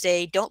if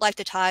they don't like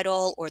the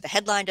title, or the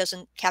headline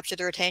doesn't capture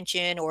their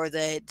attention, or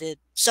the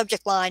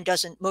subject line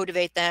doesn't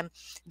motivate them,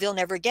 they'll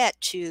never get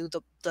to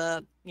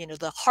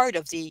the heart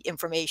of the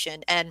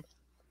information. And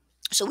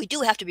so we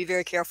do have to be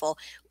very careful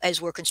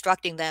as we're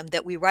constructing them,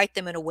 that we write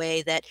them in a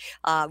way that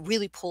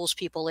really pulls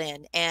people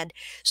in. And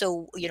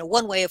so,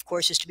 one way, of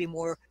course, is to be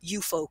more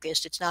you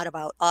focused. It's not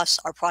about us,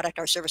 our product,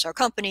 our service, our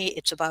company.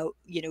 It's about,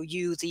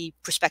 you, the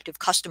prospective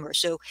customer.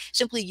 So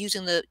simply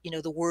using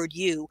the word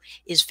you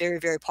is very,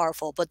 very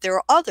powerful. But there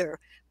are other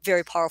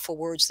very powerful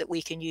words that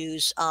we can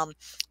use.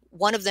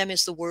 One of them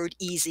is the word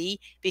easy,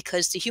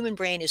 because the human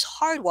brain is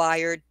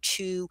hardwired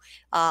to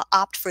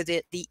opt for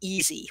the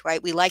easy,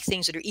 right? We like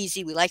things that are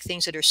easy. We like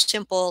things that are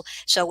simple.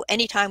 So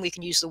anytime we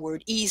can use the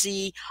word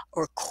easy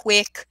or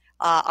quick,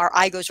 our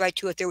eye goes right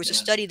to it. There was a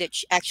Yeah. study that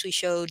actually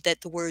showed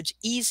that the words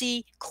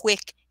easy,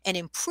 quick, and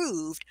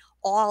improved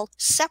all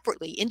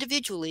separately,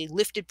 individually,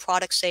 lifted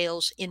product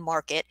sales in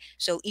market.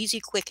 So easy,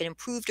 quick, and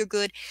improved are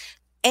good.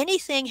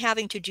 Anything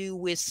having to do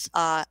with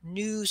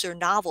news or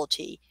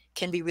novelty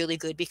can be really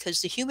good,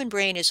 because the human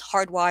brain is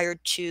hardwired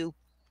to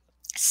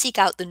seek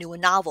out the new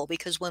and novel,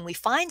 because when we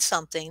find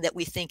something that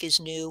we think is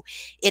new,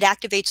 it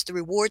activates the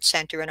reward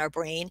center in our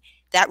brain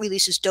that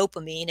releases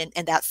dopamine,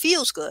 and that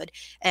feels good.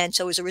 And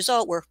so as a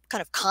result, we're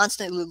kind of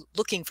constantly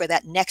looking for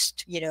that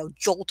next,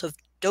 jolt of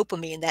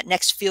dopamine, that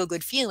next feel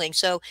good feeling.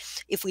 So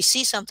if we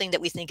see something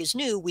that we think is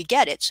new, we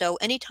get it. So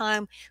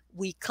anytime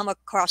we come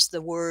across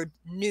the word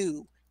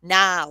new,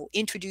 now,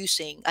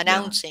 introducing, Yeah.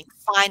 announcing,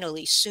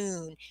 finally,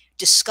 soon,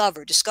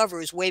 discover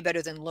is way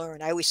better than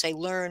learn. I always say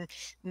learn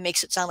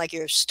makes it sound like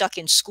you're stuck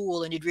in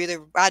school and you'd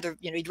rather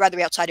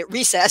be outside at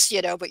recess,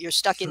 but you're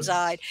stuck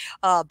inside.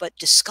 But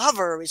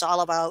discover is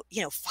all about,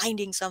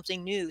 finding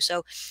something new.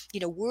 So,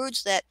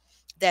 words that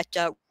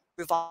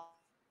revolve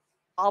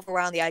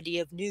around the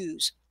idea of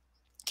news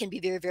can be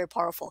very, very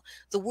powerful.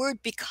 The word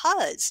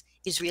because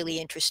is really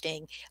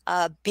interesting.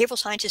 Behavioral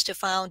scientists have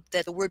found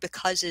that the word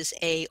because is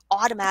a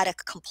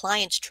automatic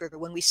compliance trigger.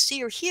 When we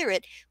see or hear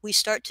it, we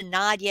start to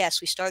nod yes,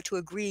 we start to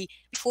agree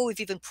before we've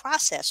even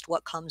processed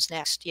what comes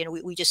next.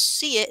 We just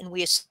see it and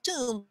we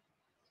assume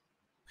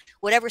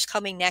whatever's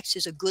coming next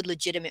is a good,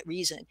 legitimate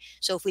reason.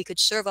 So if we could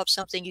serve up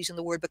something using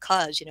the word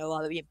because,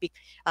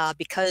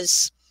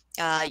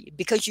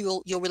 because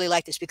you'll really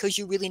like this, because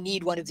you really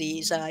need one of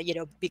these,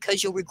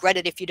 because you'll regret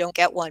it if you don't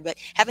get one. But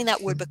having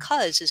that word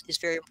because is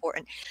very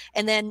important.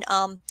 And then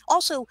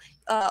also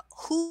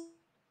who,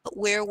 what,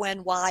 where,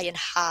 when, why, and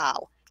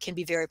how can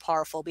be very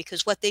powerful,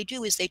 because what they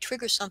do is they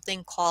trigger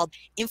something called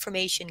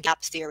information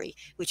gap theory,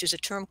 which is a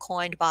term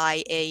coined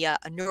by a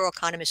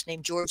neuroeconomist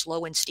named George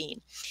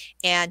Lowenstein.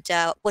 And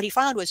what he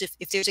found was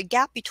if there's a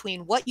gap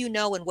between what you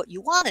know and what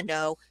you want to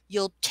know,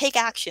 you'll take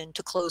action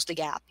to close the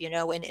gap,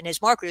 and as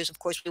marketers, of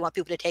course, we want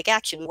people to take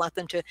action. We want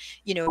them to,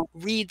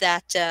 read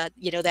that,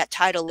 that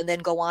title and then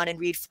go on and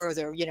read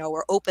further,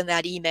 or open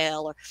that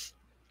email, or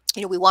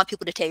we want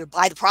people to take or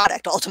buy the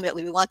product.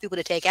 Ultimately, we want people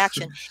to take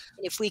action. And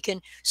if we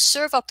can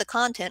serve up the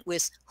content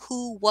with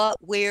who, what,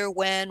 where,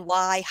 when,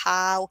 why,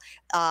 how,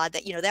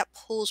 that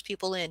pulls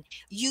people in.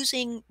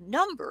 Using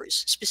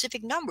numbers,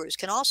 specific numbers,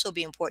 can also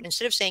be important.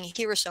 Instead of saying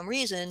here are some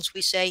reasons,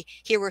 we say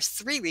here are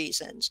 3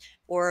 reasons,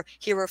 or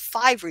here are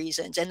 5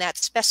 reasons, and that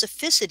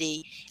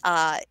specificity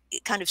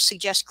it kind of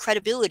suggests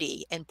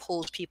credibility and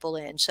pulls people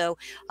in. So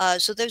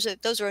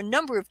those are a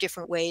number of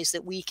different ways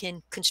that we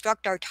can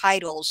construct our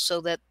titles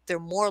so that they're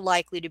more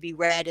likely to be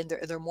read, and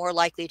they're more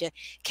likely to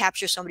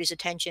capture somebody's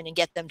attention and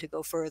get them to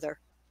go further.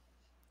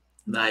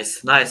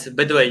 Nice, nice.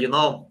 By the way,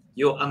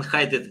 you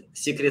unhided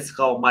secrets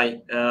how my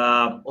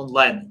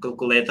online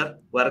calculator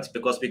works,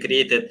 because we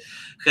created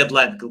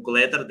headline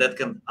calculator that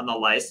can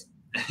analyze,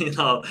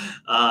 your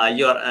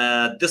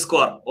the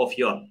score of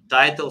your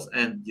titles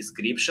and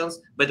descriptions.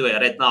 By the way,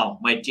 right now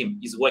my team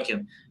is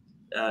working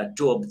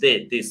to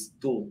update this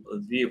tool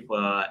with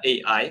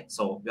AI.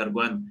 So we are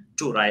going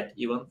to write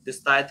even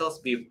these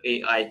titles with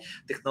AI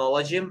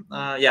technology.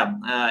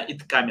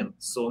 It coming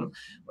soon.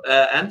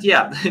 And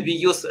yeah, we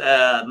use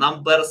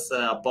numbers,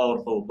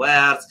 powerful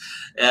words.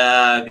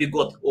 We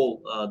got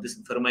all this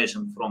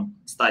information from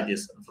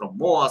studies from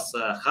Moz,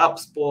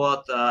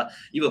 HubSpot,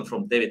 even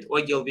from David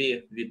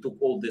Ogilvy. We took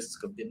all this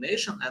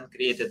combination and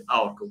created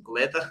our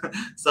calculator.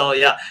 So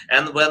yeah,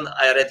 and when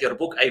I read your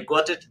book, I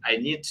got it. I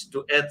need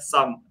to add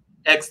some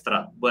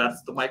extra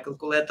words to my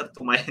calculator,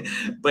 to my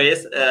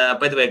base.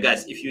 By the way,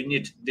 guys, if you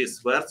need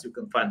these words, you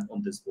can find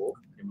on this blog,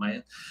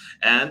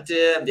 and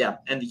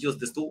and use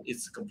this tool.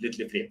 It's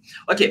completely free.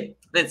 Okay,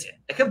 Nancy,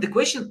 I have the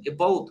question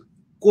about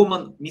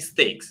common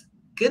mistakes.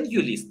 Can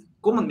you list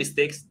common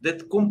mistakes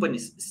that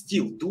companies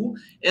still do,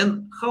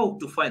 and how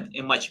to find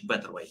a much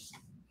better way?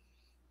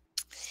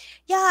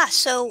 Yeah.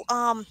 So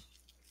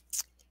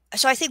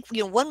I think,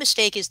 one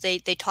mistake is they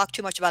talk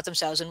too much about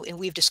themselves, and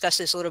we've discussed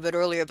this a little bit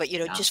earlier, but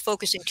Yeah. just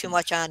focusing too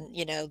much on,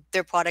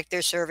 their product,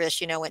 their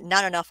service, and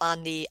not enough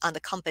on the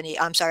company.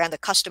 I'm sorry, on the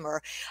customer.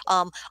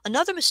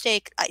 Another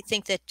mistake I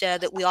think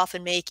that we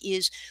often make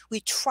is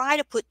we try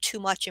to put too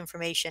much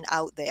information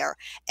out there,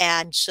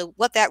 and so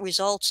what that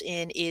results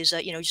in is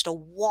just a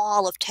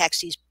wall of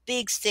text, these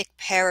big thick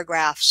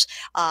paragraphs,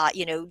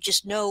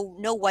 just no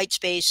white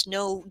space,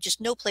 just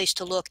no place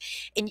to look.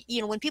 And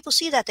when people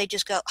see that, they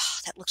just go, oh,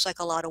 that looks like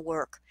a lot of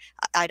work.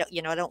 I don't,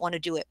 I don't want to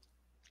do it.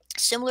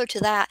 Similar to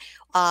that,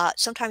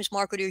 sometimes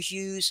marketers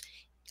use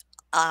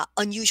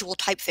unusual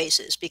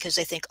typefaces because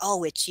they think,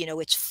 oh,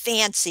 it's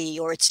fancy,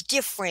 or it's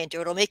different,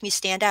 or it'll make me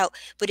stand out.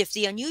 But if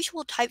the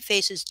unusual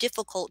typeface is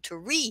difficult to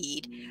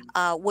read,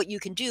 what you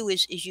can do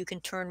is you can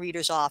turn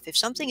readers off. If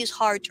something is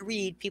hard to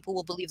read, people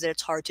will believe that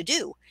it's hard to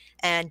do,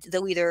 and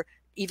they'll either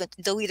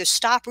they'll either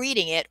stop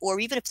reading it, or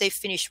even if they've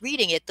finished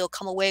reading it, they'll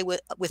come away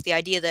with the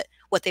idea that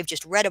what they've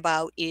just read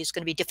about is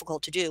going to be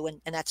difficult to do,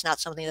 and that's not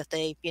something that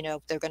they're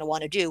going to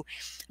want to do.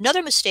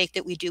 Another mistake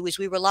that we do is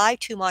we rely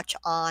too much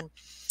on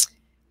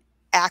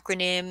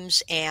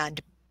acronyms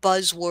and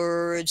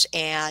buzzwords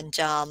and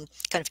kind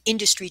of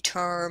industry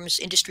terms,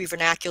 industry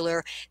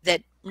vernacular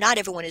that not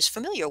everyone is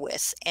familiar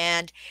with.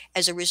 And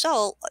as a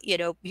result,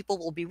 people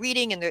will be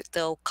reading and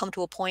they'll come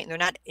to a point and they're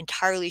not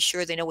entirely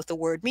sure they know what the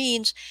word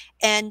means.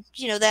 And,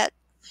 that,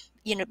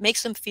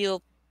 makes them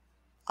feel,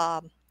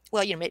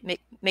 well,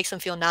 makes them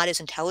feel not as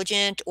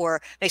intelligent,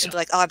 or makes them feel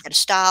like, oh, I've got to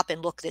stop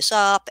and look this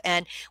up.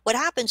 And what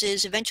happens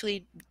is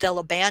eventually they'll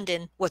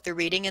abandon what they're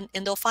reading, and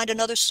they'll find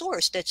another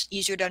source that's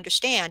easier to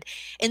understand.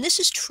 And this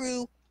is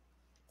true,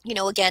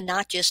 again,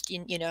 not just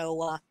in,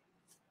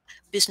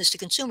 business to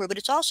consumer, but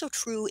it's also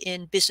true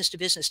in business to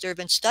business. There have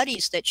been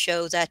studies that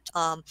show that,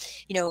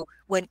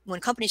 when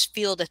companies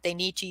feel that they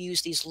need to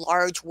use these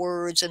large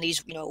words and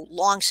these,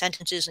 long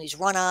sentences and these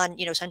run-on,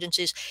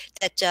 sentences,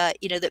 that,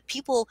 that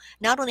people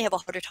not only have a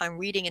harder time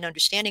reading and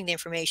understanding the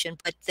information,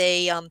 but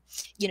they,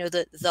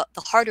 the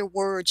harder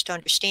words to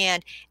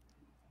understand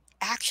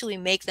actually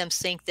make them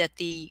think that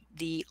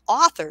the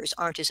authors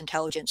aren't as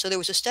intelligent. So there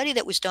was a study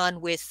that was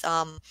done with,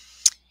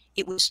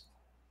 it was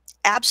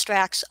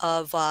abstracts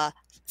of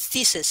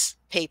thesis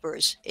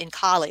papers in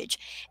college.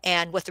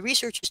 And what the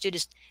researchers did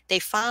is they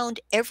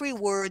found every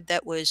word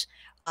that was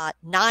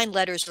 9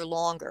 letters or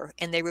longer,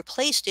 and they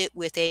replaced it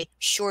with a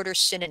shorter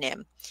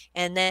synonym.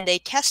 And then they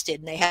tested,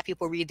 and they had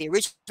people read the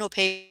original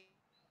paper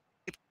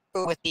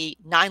with the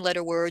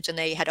 9-letter words, and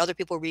they had other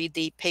people read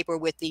the paper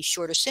with the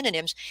shorter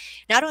synonyms.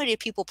 Not only did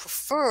people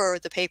prefer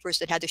the papers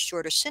that had the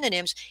shorter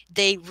synonyms,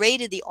 they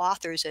rated the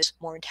authors as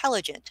more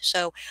intelligent.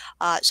 So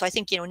I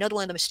think, another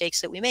one of the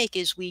mistakes that we make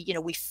is we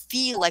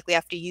feel like we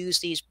have to use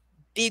these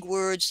big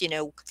words,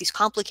 these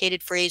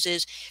complicated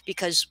phrases,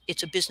 because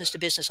it's a business to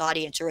business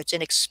audience, or it's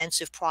an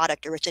expensive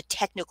product, or it's a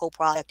technical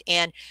product.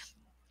 And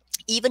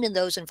even in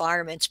those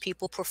environments,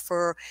 people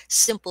prefer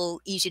simple,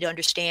 easy to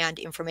understand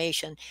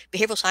information.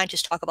 Behavioral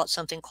scientists talk about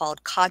something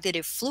called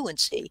cognitive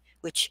fluency,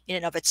 which in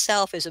and of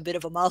itself is a bit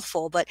of a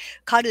mouthful, but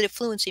cognitive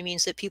fluency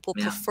means that people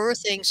prefer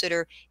things that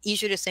are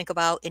easier to think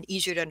about and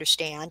easier to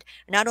understand.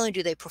 Not only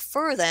do they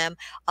prefer them,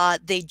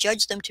 they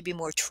judge them to be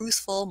more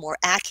truthful, more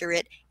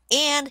accurate,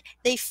 and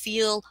they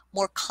feel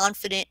more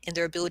confident in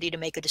their ability to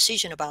make a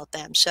decision about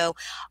them. So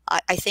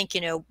I think,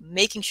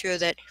 making sure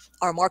that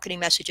our marketing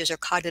messages are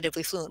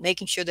cognitively fluent,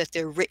 making sure that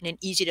they're written in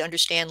easy to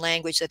understand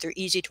language, that they're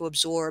easy to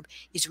absorb,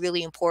 is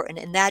really important.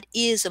 And that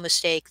is a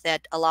mistake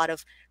that a lot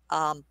of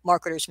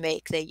marketers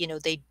make.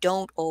 They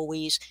don't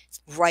always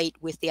write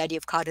with the idea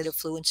of cognitive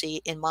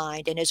fluency in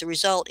mind. And as a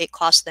result, it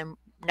costs them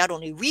not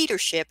only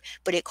readership,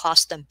 but it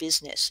costs them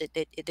business.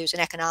 There's an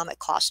economic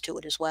cost to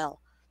it as well.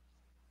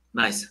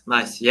 Nice.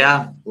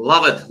 Yeah,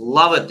 love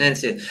it,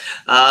 Nancy.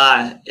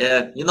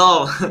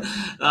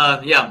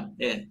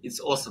 It's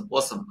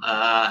awesome.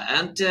 I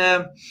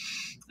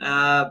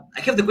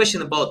have the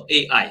question about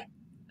AI.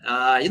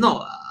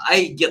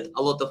 I get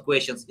a lot of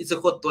questions. It's a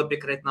hot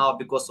topic right now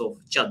because of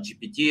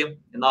ChatGPT.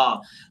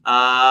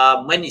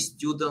 Many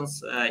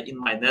students in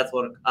my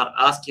network are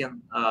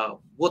asking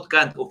what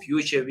kind of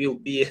future will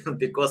be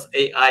because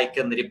AI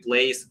can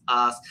replace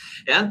us.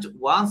 And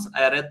once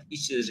I read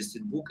each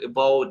interesting book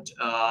about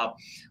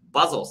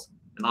puzzles,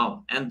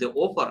 and the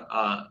author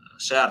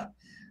shared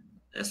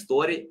a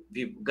story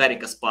with Gary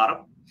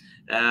Kasparov,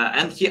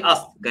 and he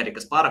asked Gary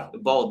Kasparov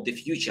about the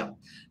future.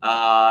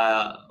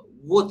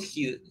 What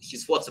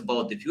his thoughts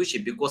about the future,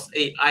 because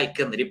AI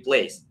can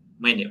replace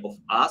many of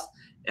us,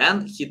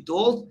 and he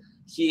told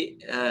he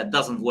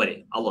doesn't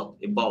worry a lot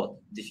about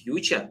the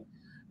future.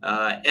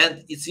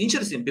 And it's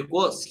interesting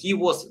because he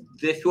was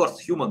the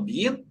first human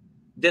being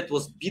that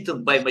was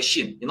beaten by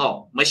machine.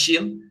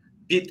 Machine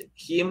beat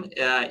him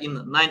in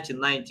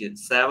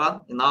 1997.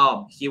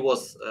 He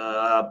was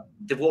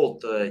the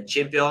world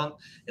champion,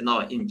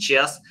 in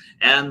chess,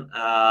 and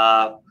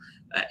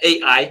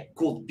AI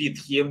could beat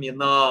him,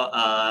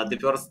 the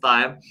first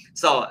time.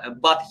 So,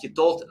 but he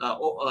told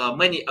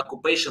many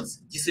occupations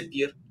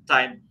disappear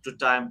time to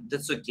time.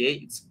 That's okay.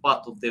 It's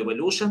part of the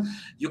evolution.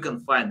 You can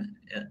find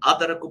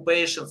other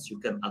occupations. You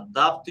can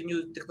adapt to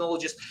new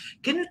technologies.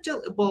 Can you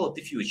tell about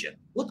the future?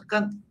 What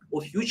kind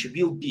of future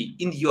will be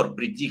in your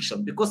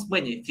prediction? Because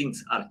many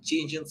things are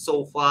changing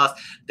so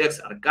fast. Techs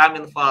are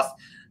coming fast.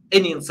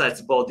 Any insights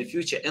about the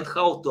future and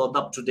how to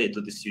adapt today to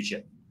this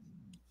future?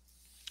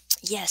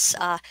 Yes.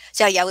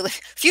 So yeah, well, the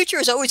future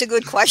is always a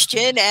good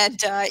question,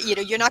 and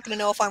you're not going to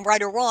know if I'm right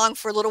or wrong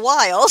for a little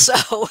while. So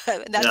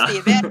that's the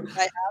advantage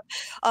I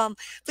have.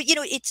 But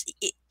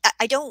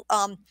I don't.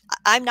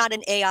 I'm not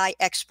an AI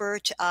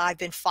expert. I've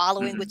been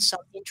following with some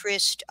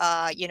interest.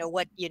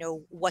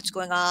 What's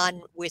going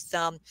on with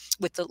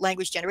the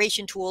language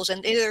generation tools,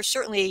 and there are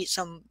certainly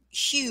some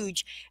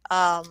huge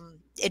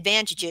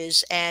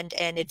advantages and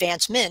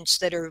advancements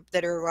that are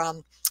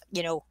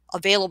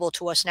available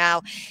to us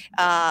now.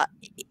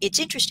 It's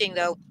interesting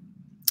though,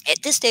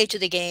 at this stage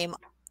of the game,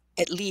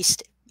 at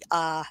least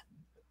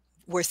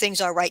where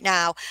things are right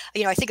now.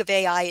 I think of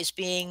AI as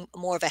being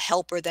more of a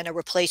helper than a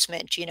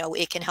replacement.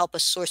 It can help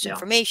us source Yeah.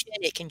 information,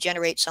 it can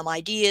generate some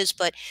ideas,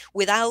 but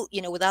without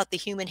the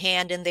human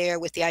hand in there,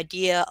 with the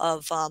idea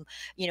of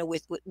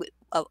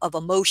of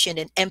emotion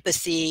and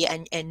empathy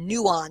and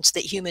nuance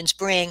that humans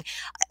bring,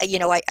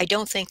 I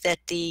don't think that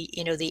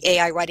the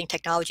AI writing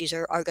technologies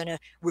are going to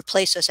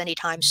replace us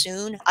anytime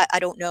soon. I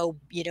don't know,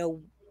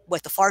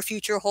 what the far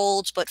future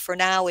holds, but for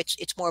now,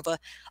 it's more of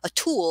a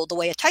tool, the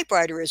way a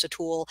typewriter is a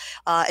tool.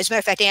 As a matter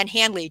of fact, Ann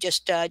Handley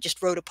just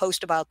wrote a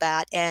post about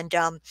that, and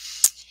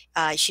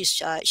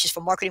she's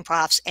from Marketing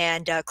Profs,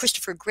 and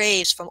Christopher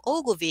Graves from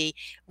Ogilvy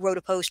wrote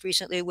a post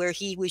recently where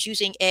he was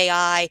using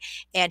AI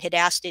and had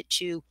asked it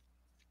to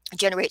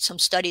generate some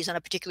studies on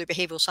a particular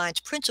behavioral science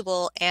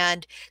principle,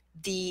 and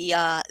the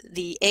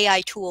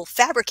AI tool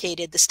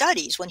fabricated the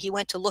studies. When he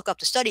went to look up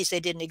the studies, they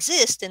didn't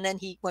exist, and then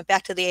he went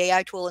back to the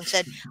AI tool and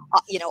said,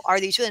 "Are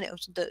these real?" And it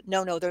was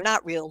no, they're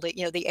not real.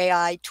 The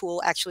AI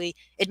tool actually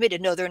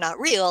admitted, no, they're not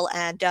real,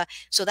 and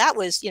so that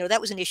was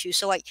an issue.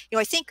 So I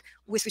think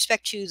with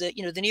respect to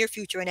the near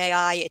future in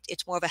AI,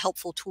 it's more of a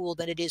helpful tool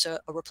than it is a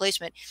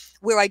replacement.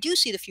 Where I do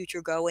see the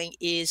future going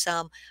is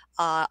a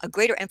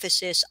greater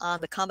emphasis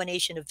on the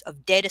combination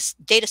of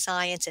data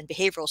science and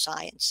behavioral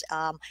science.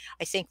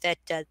 I think that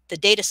the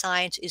data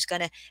science is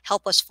going to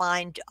help us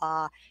find,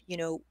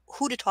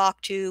 who to talk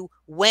to,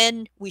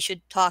 when we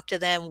should talk to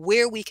them,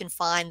 where we can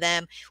find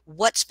them,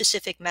 what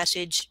specific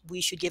message we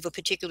should give a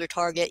particular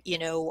target.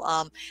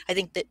 I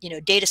think that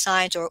data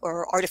science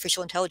or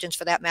artificial intelligence,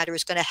 for that matter,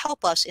 is going to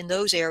help us in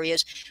those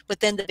areas. But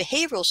then the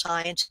behavioral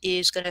science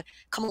is going to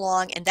come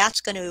along, and that's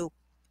going to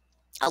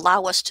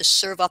allow us to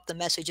serve up the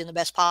message in the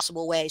best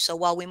possible way. So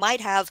while we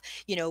might have,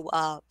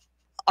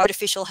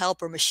 artificial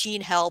help or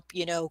machine help,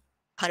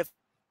 kind of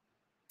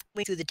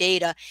through the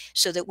data,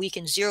 so that we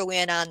can zero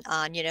in on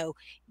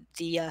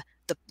the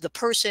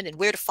person and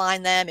where to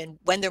find them and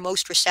when they're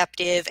most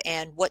receptive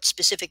and what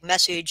specific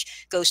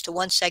message goes to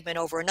one segment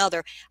over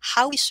another,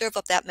 how we serve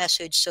up that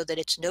message so that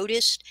it's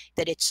noticed,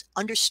 that it's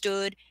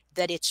understood,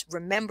 that it's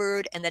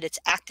remembered, and that it's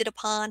acted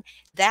upon.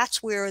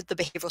 That's where the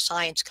behavioral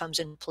science comes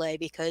into play,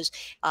 because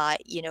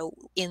in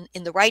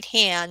the right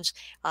hands,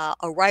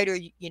 a writer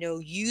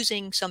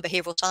using some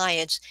behavioral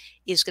science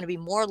is going to be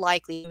more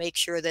likely to make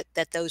sure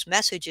that those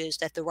messages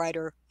that the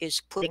writer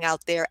is putting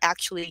out there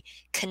actually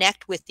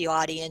connect with the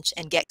audience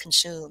and get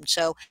consumed.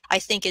 So I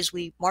think as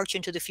we march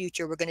into the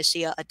future, we're going to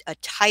see a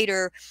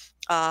tighter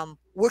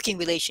working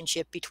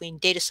relationship between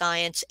data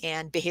science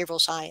and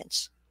behavioral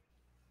science.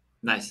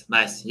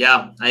 Nice.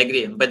 Yeah, I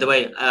agree. By the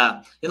way,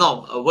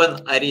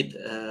 when I read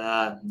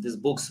these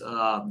books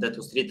that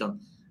was written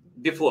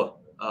before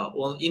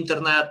on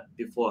internet,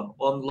 before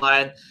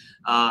online,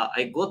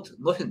 I got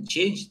nothing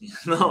changed.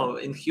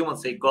 In human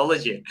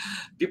psychology,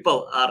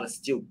 people are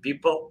still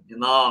people.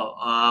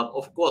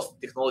 Of course,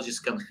 technologies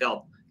can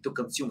help to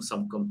consume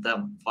some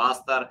content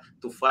faster,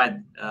 to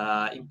find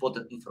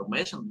important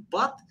information,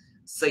 but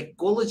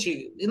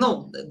psychology,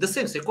 the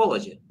same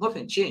psychology,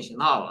 nothing changed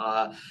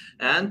now.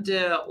 And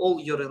all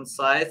your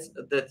insights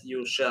that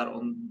you share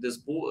on this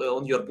book,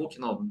 on your book,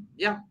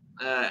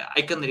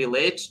 I can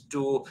relate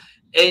to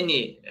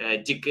any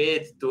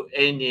decade, to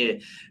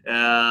any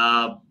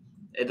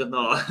I don't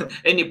know,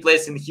 any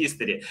place in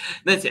history.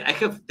 Nancy, I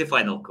have the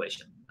final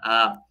question.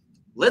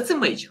 Let's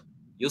imagine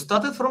you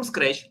started from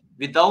scratch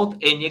without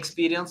any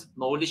experience,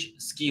 knowledge,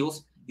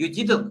 skills. You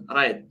didn't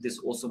write this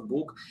awesome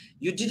book.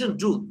 You didn't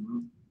do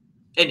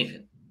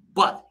anything,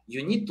 but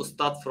you need to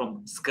start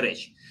from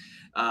scratch.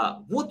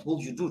 What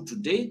will you do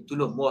today to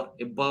learn more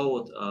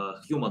about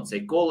human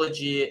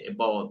psychology,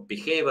 about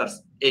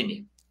behaviors,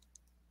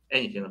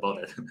 anything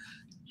about it?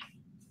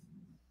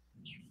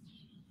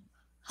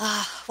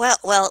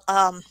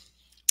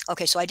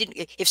 Okay, so I didn't.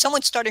 If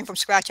someone's starting from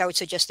scratch, I would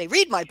suggest they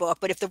read my book.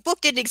 But if the book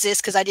didn't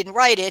exist because I didn't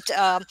write it,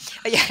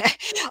 yeah,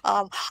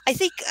 I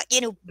think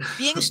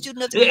being a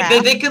student of the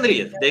craft. They can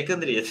read. They can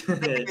read.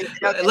 Okay.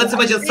 Let's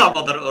imagine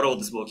someone wrote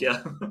this book.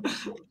 Yeah.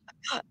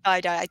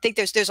 I think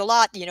there's a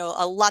lot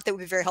that would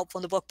be very helpful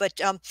in the book. But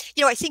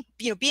I think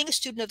being a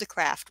student of the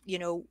craft,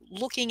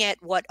 looking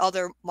at what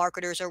other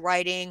marketers are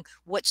writing,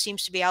 what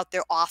seems to be out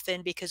there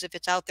often, because if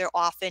it's out there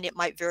often, it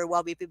might very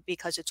well be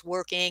because it's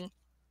working.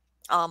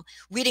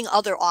 Reading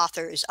other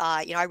authors.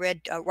 I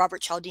read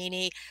Robert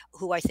Cialdini,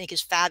 who I think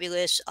is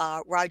fabulous,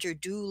 Roger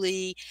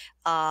Dooley,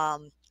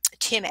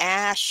 Tim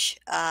Ash.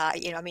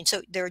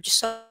 So there are just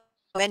so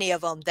many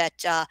of them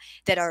that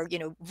are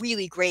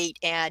really great,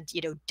 and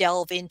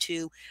delve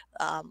into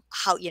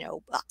how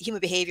human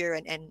behavior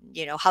and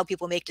how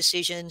people make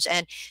decisions.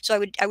 And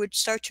so I would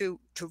start to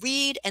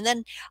read, and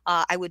then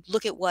I would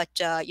look at what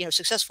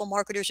successful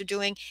marketers are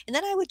doing, and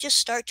then I would just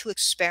start to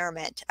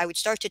experiment. I would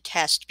start to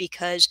test,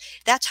 because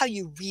that's how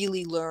you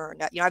really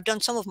learn. I've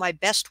done some of my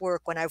best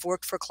work when I've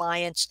worked for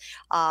clients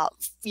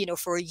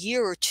for a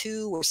year or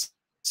two or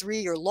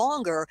 3 or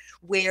longer,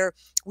 where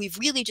we've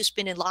really just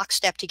been in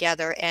lockstep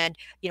together, and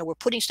we're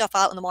putting stuff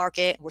out in the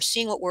market, and we're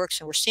seeing what works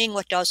and we're seeing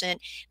what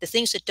doesn't. The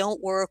things that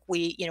don't work,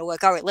 we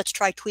like, all right, let's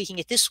try tweaking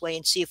it this way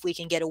and see if we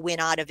can get a win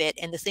out of it.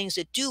 And the things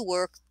that do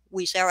work,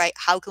 we say, all right,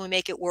 how can we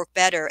make it work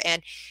better?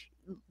 And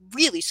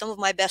really, some of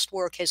my best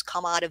work has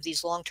come out of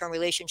these long-term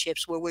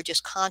relationships where we're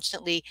just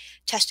constantly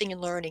testing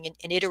and learning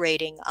and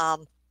iterating.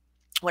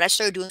 When I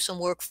started doing some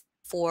work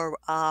for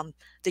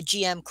the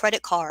GM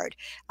credit card,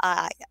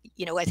 I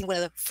think one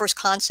of the first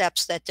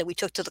concepts that we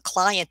took to the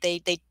client,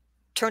 they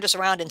turned us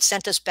around and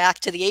sent us back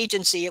to the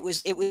agency. It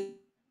was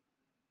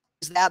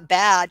that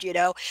bad,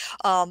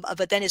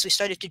 but then as we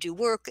started to do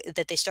work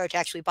that they started to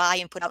actually buy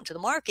and put out into the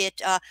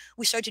market,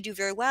 we started to do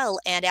very well.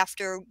 And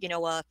after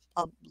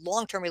a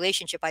long-term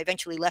relationship, I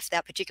eventually left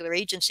that particular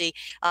agency,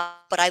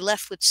 but I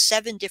left with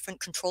 7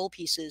 different control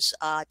pieces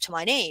to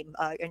my name,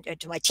 and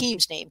to my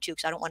team's name too,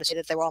 because I don't want to say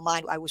that they were all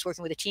mine. I was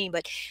working with a team,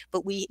 but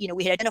we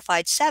we had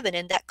identified 7,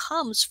 and that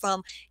comes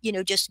from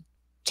just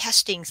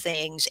testing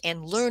things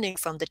and learning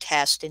from the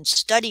test and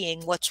studying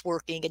what's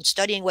working and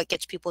studying what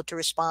gets people to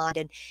respond,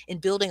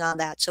 and building on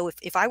that. So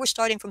if I were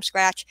starting from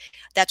scratch,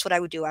 that's what I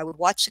would do. I would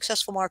watch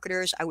successful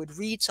marketers. I would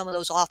read some of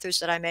those authors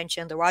that I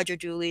mentioned, the Roger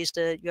Dooleys,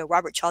 the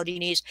Robert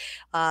Cialdini's,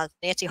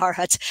 Nancy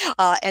Harhut,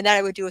 and then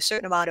I would do a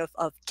certain amount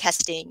of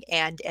testing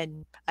and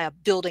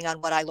building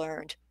on what I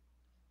learned.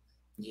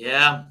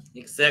 Yeah,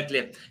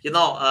 exactly.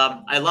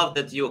 I love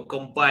that you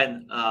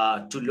combine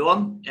to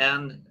learn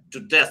and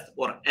to test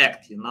or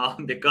act,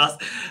 because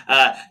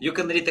you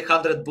can read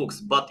 100 books,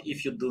 but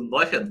if you do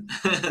nothing,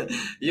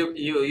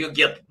 you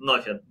get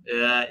nothing.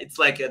 It's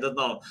like, I don't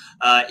know,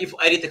 if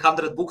I read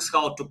 100 books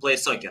how to play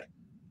soccer,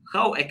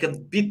 how I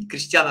can beat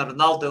Cristiano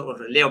Ronaldo or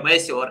Leo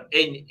Messi or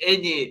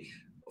any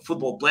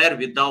football player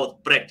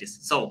without practice.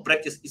 So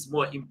practice is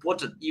more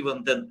important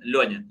even than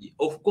learning.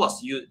 Of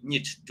course, you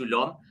need to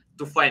learn,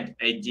 to find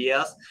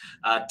ideas,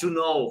 to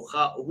know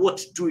what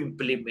to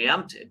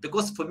implement.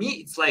 Because for me,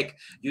 it's like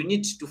you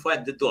need to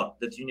find the door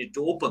that you need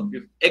to open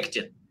with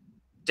acting,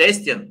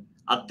 testing,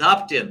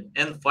 adapting,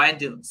 and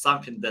finding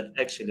something that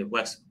actually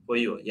works for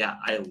you. Yeah,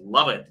 I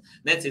love it.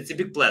 Nancy, it's a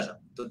big pleasure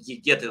to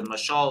get in my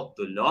show,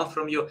 to learn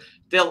from you.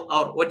 Tell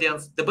our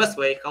audience the best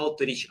way how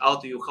to reach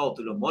out to you, how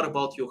to learn more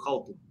about you,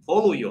 how to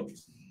follow you.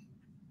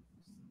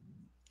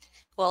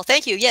 Well,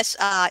 thank you. Yes,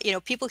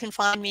 people can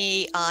find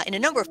me in a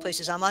number of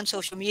places. I'm on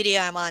social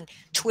media. I'm on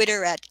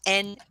Twitter at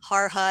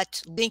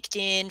nharhut,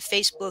 LinkedIn,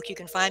 Facebook. You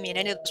can find me in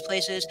any of those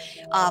places.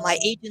 My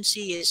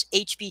agency is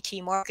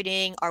HBT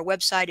Marketing. Our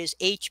website is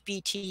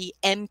HBTMKTG.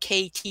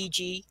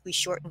 We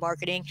shorten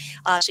marketing.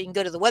 So you can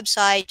go to the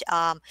website.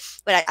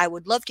 But I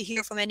would love to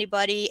hear from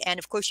anybody. And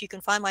of course, you can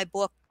find my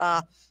book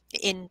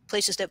in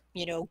places that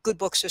good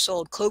books are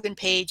sold. Kogan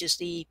Page is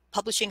the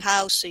publishing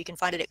house, so you can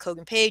find it at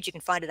Kogan Page. You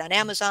can find it on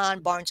Amazon,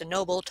 Barnes and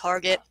Noble,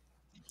 Target,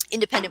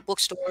 independent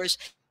bookstores.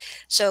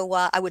 So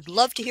I would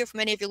love to hear from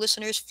any of your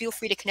listeners. Feel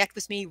free to connect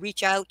with me,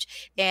 reach out,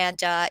 and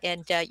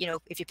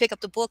if you pick up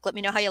the book, let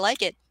me know how you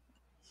like it.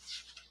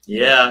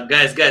 Yeah,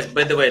 guys,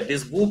 by the way,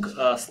 this book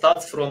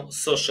starts from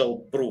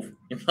social proof.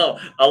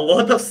 A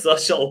lot of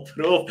social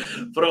proof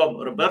from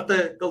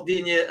Roberto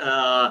Cialdini,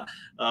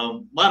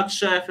 Mark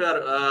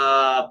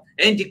Schaefer,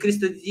 Andy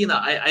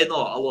Cristodina. I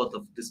know a lot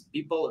of these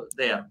people.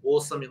 They are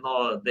awesome.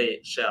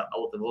 They share a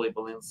lot of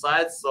valuable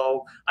insights.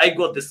 So I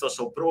got the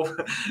social proof,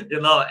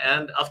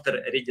 and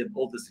after reading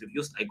all these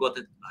reviews, I got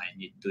it. I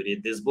need to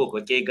read this book.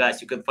 Okay,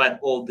 guys, you can find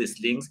all these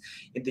links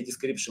in the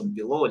description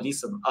below.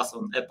 Listen us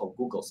on Apple,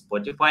 Google,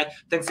 Spotify.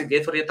 Thanks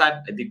again for your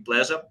time. A big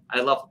pleasure.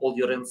 I love all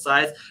your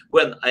insights.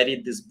 When I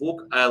read this book,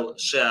 I'll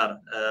share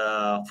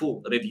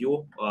full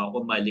review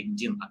on my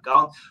LinkedIn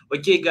account.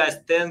 Okay, guys,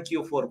 thank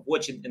you for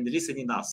watching and listening us.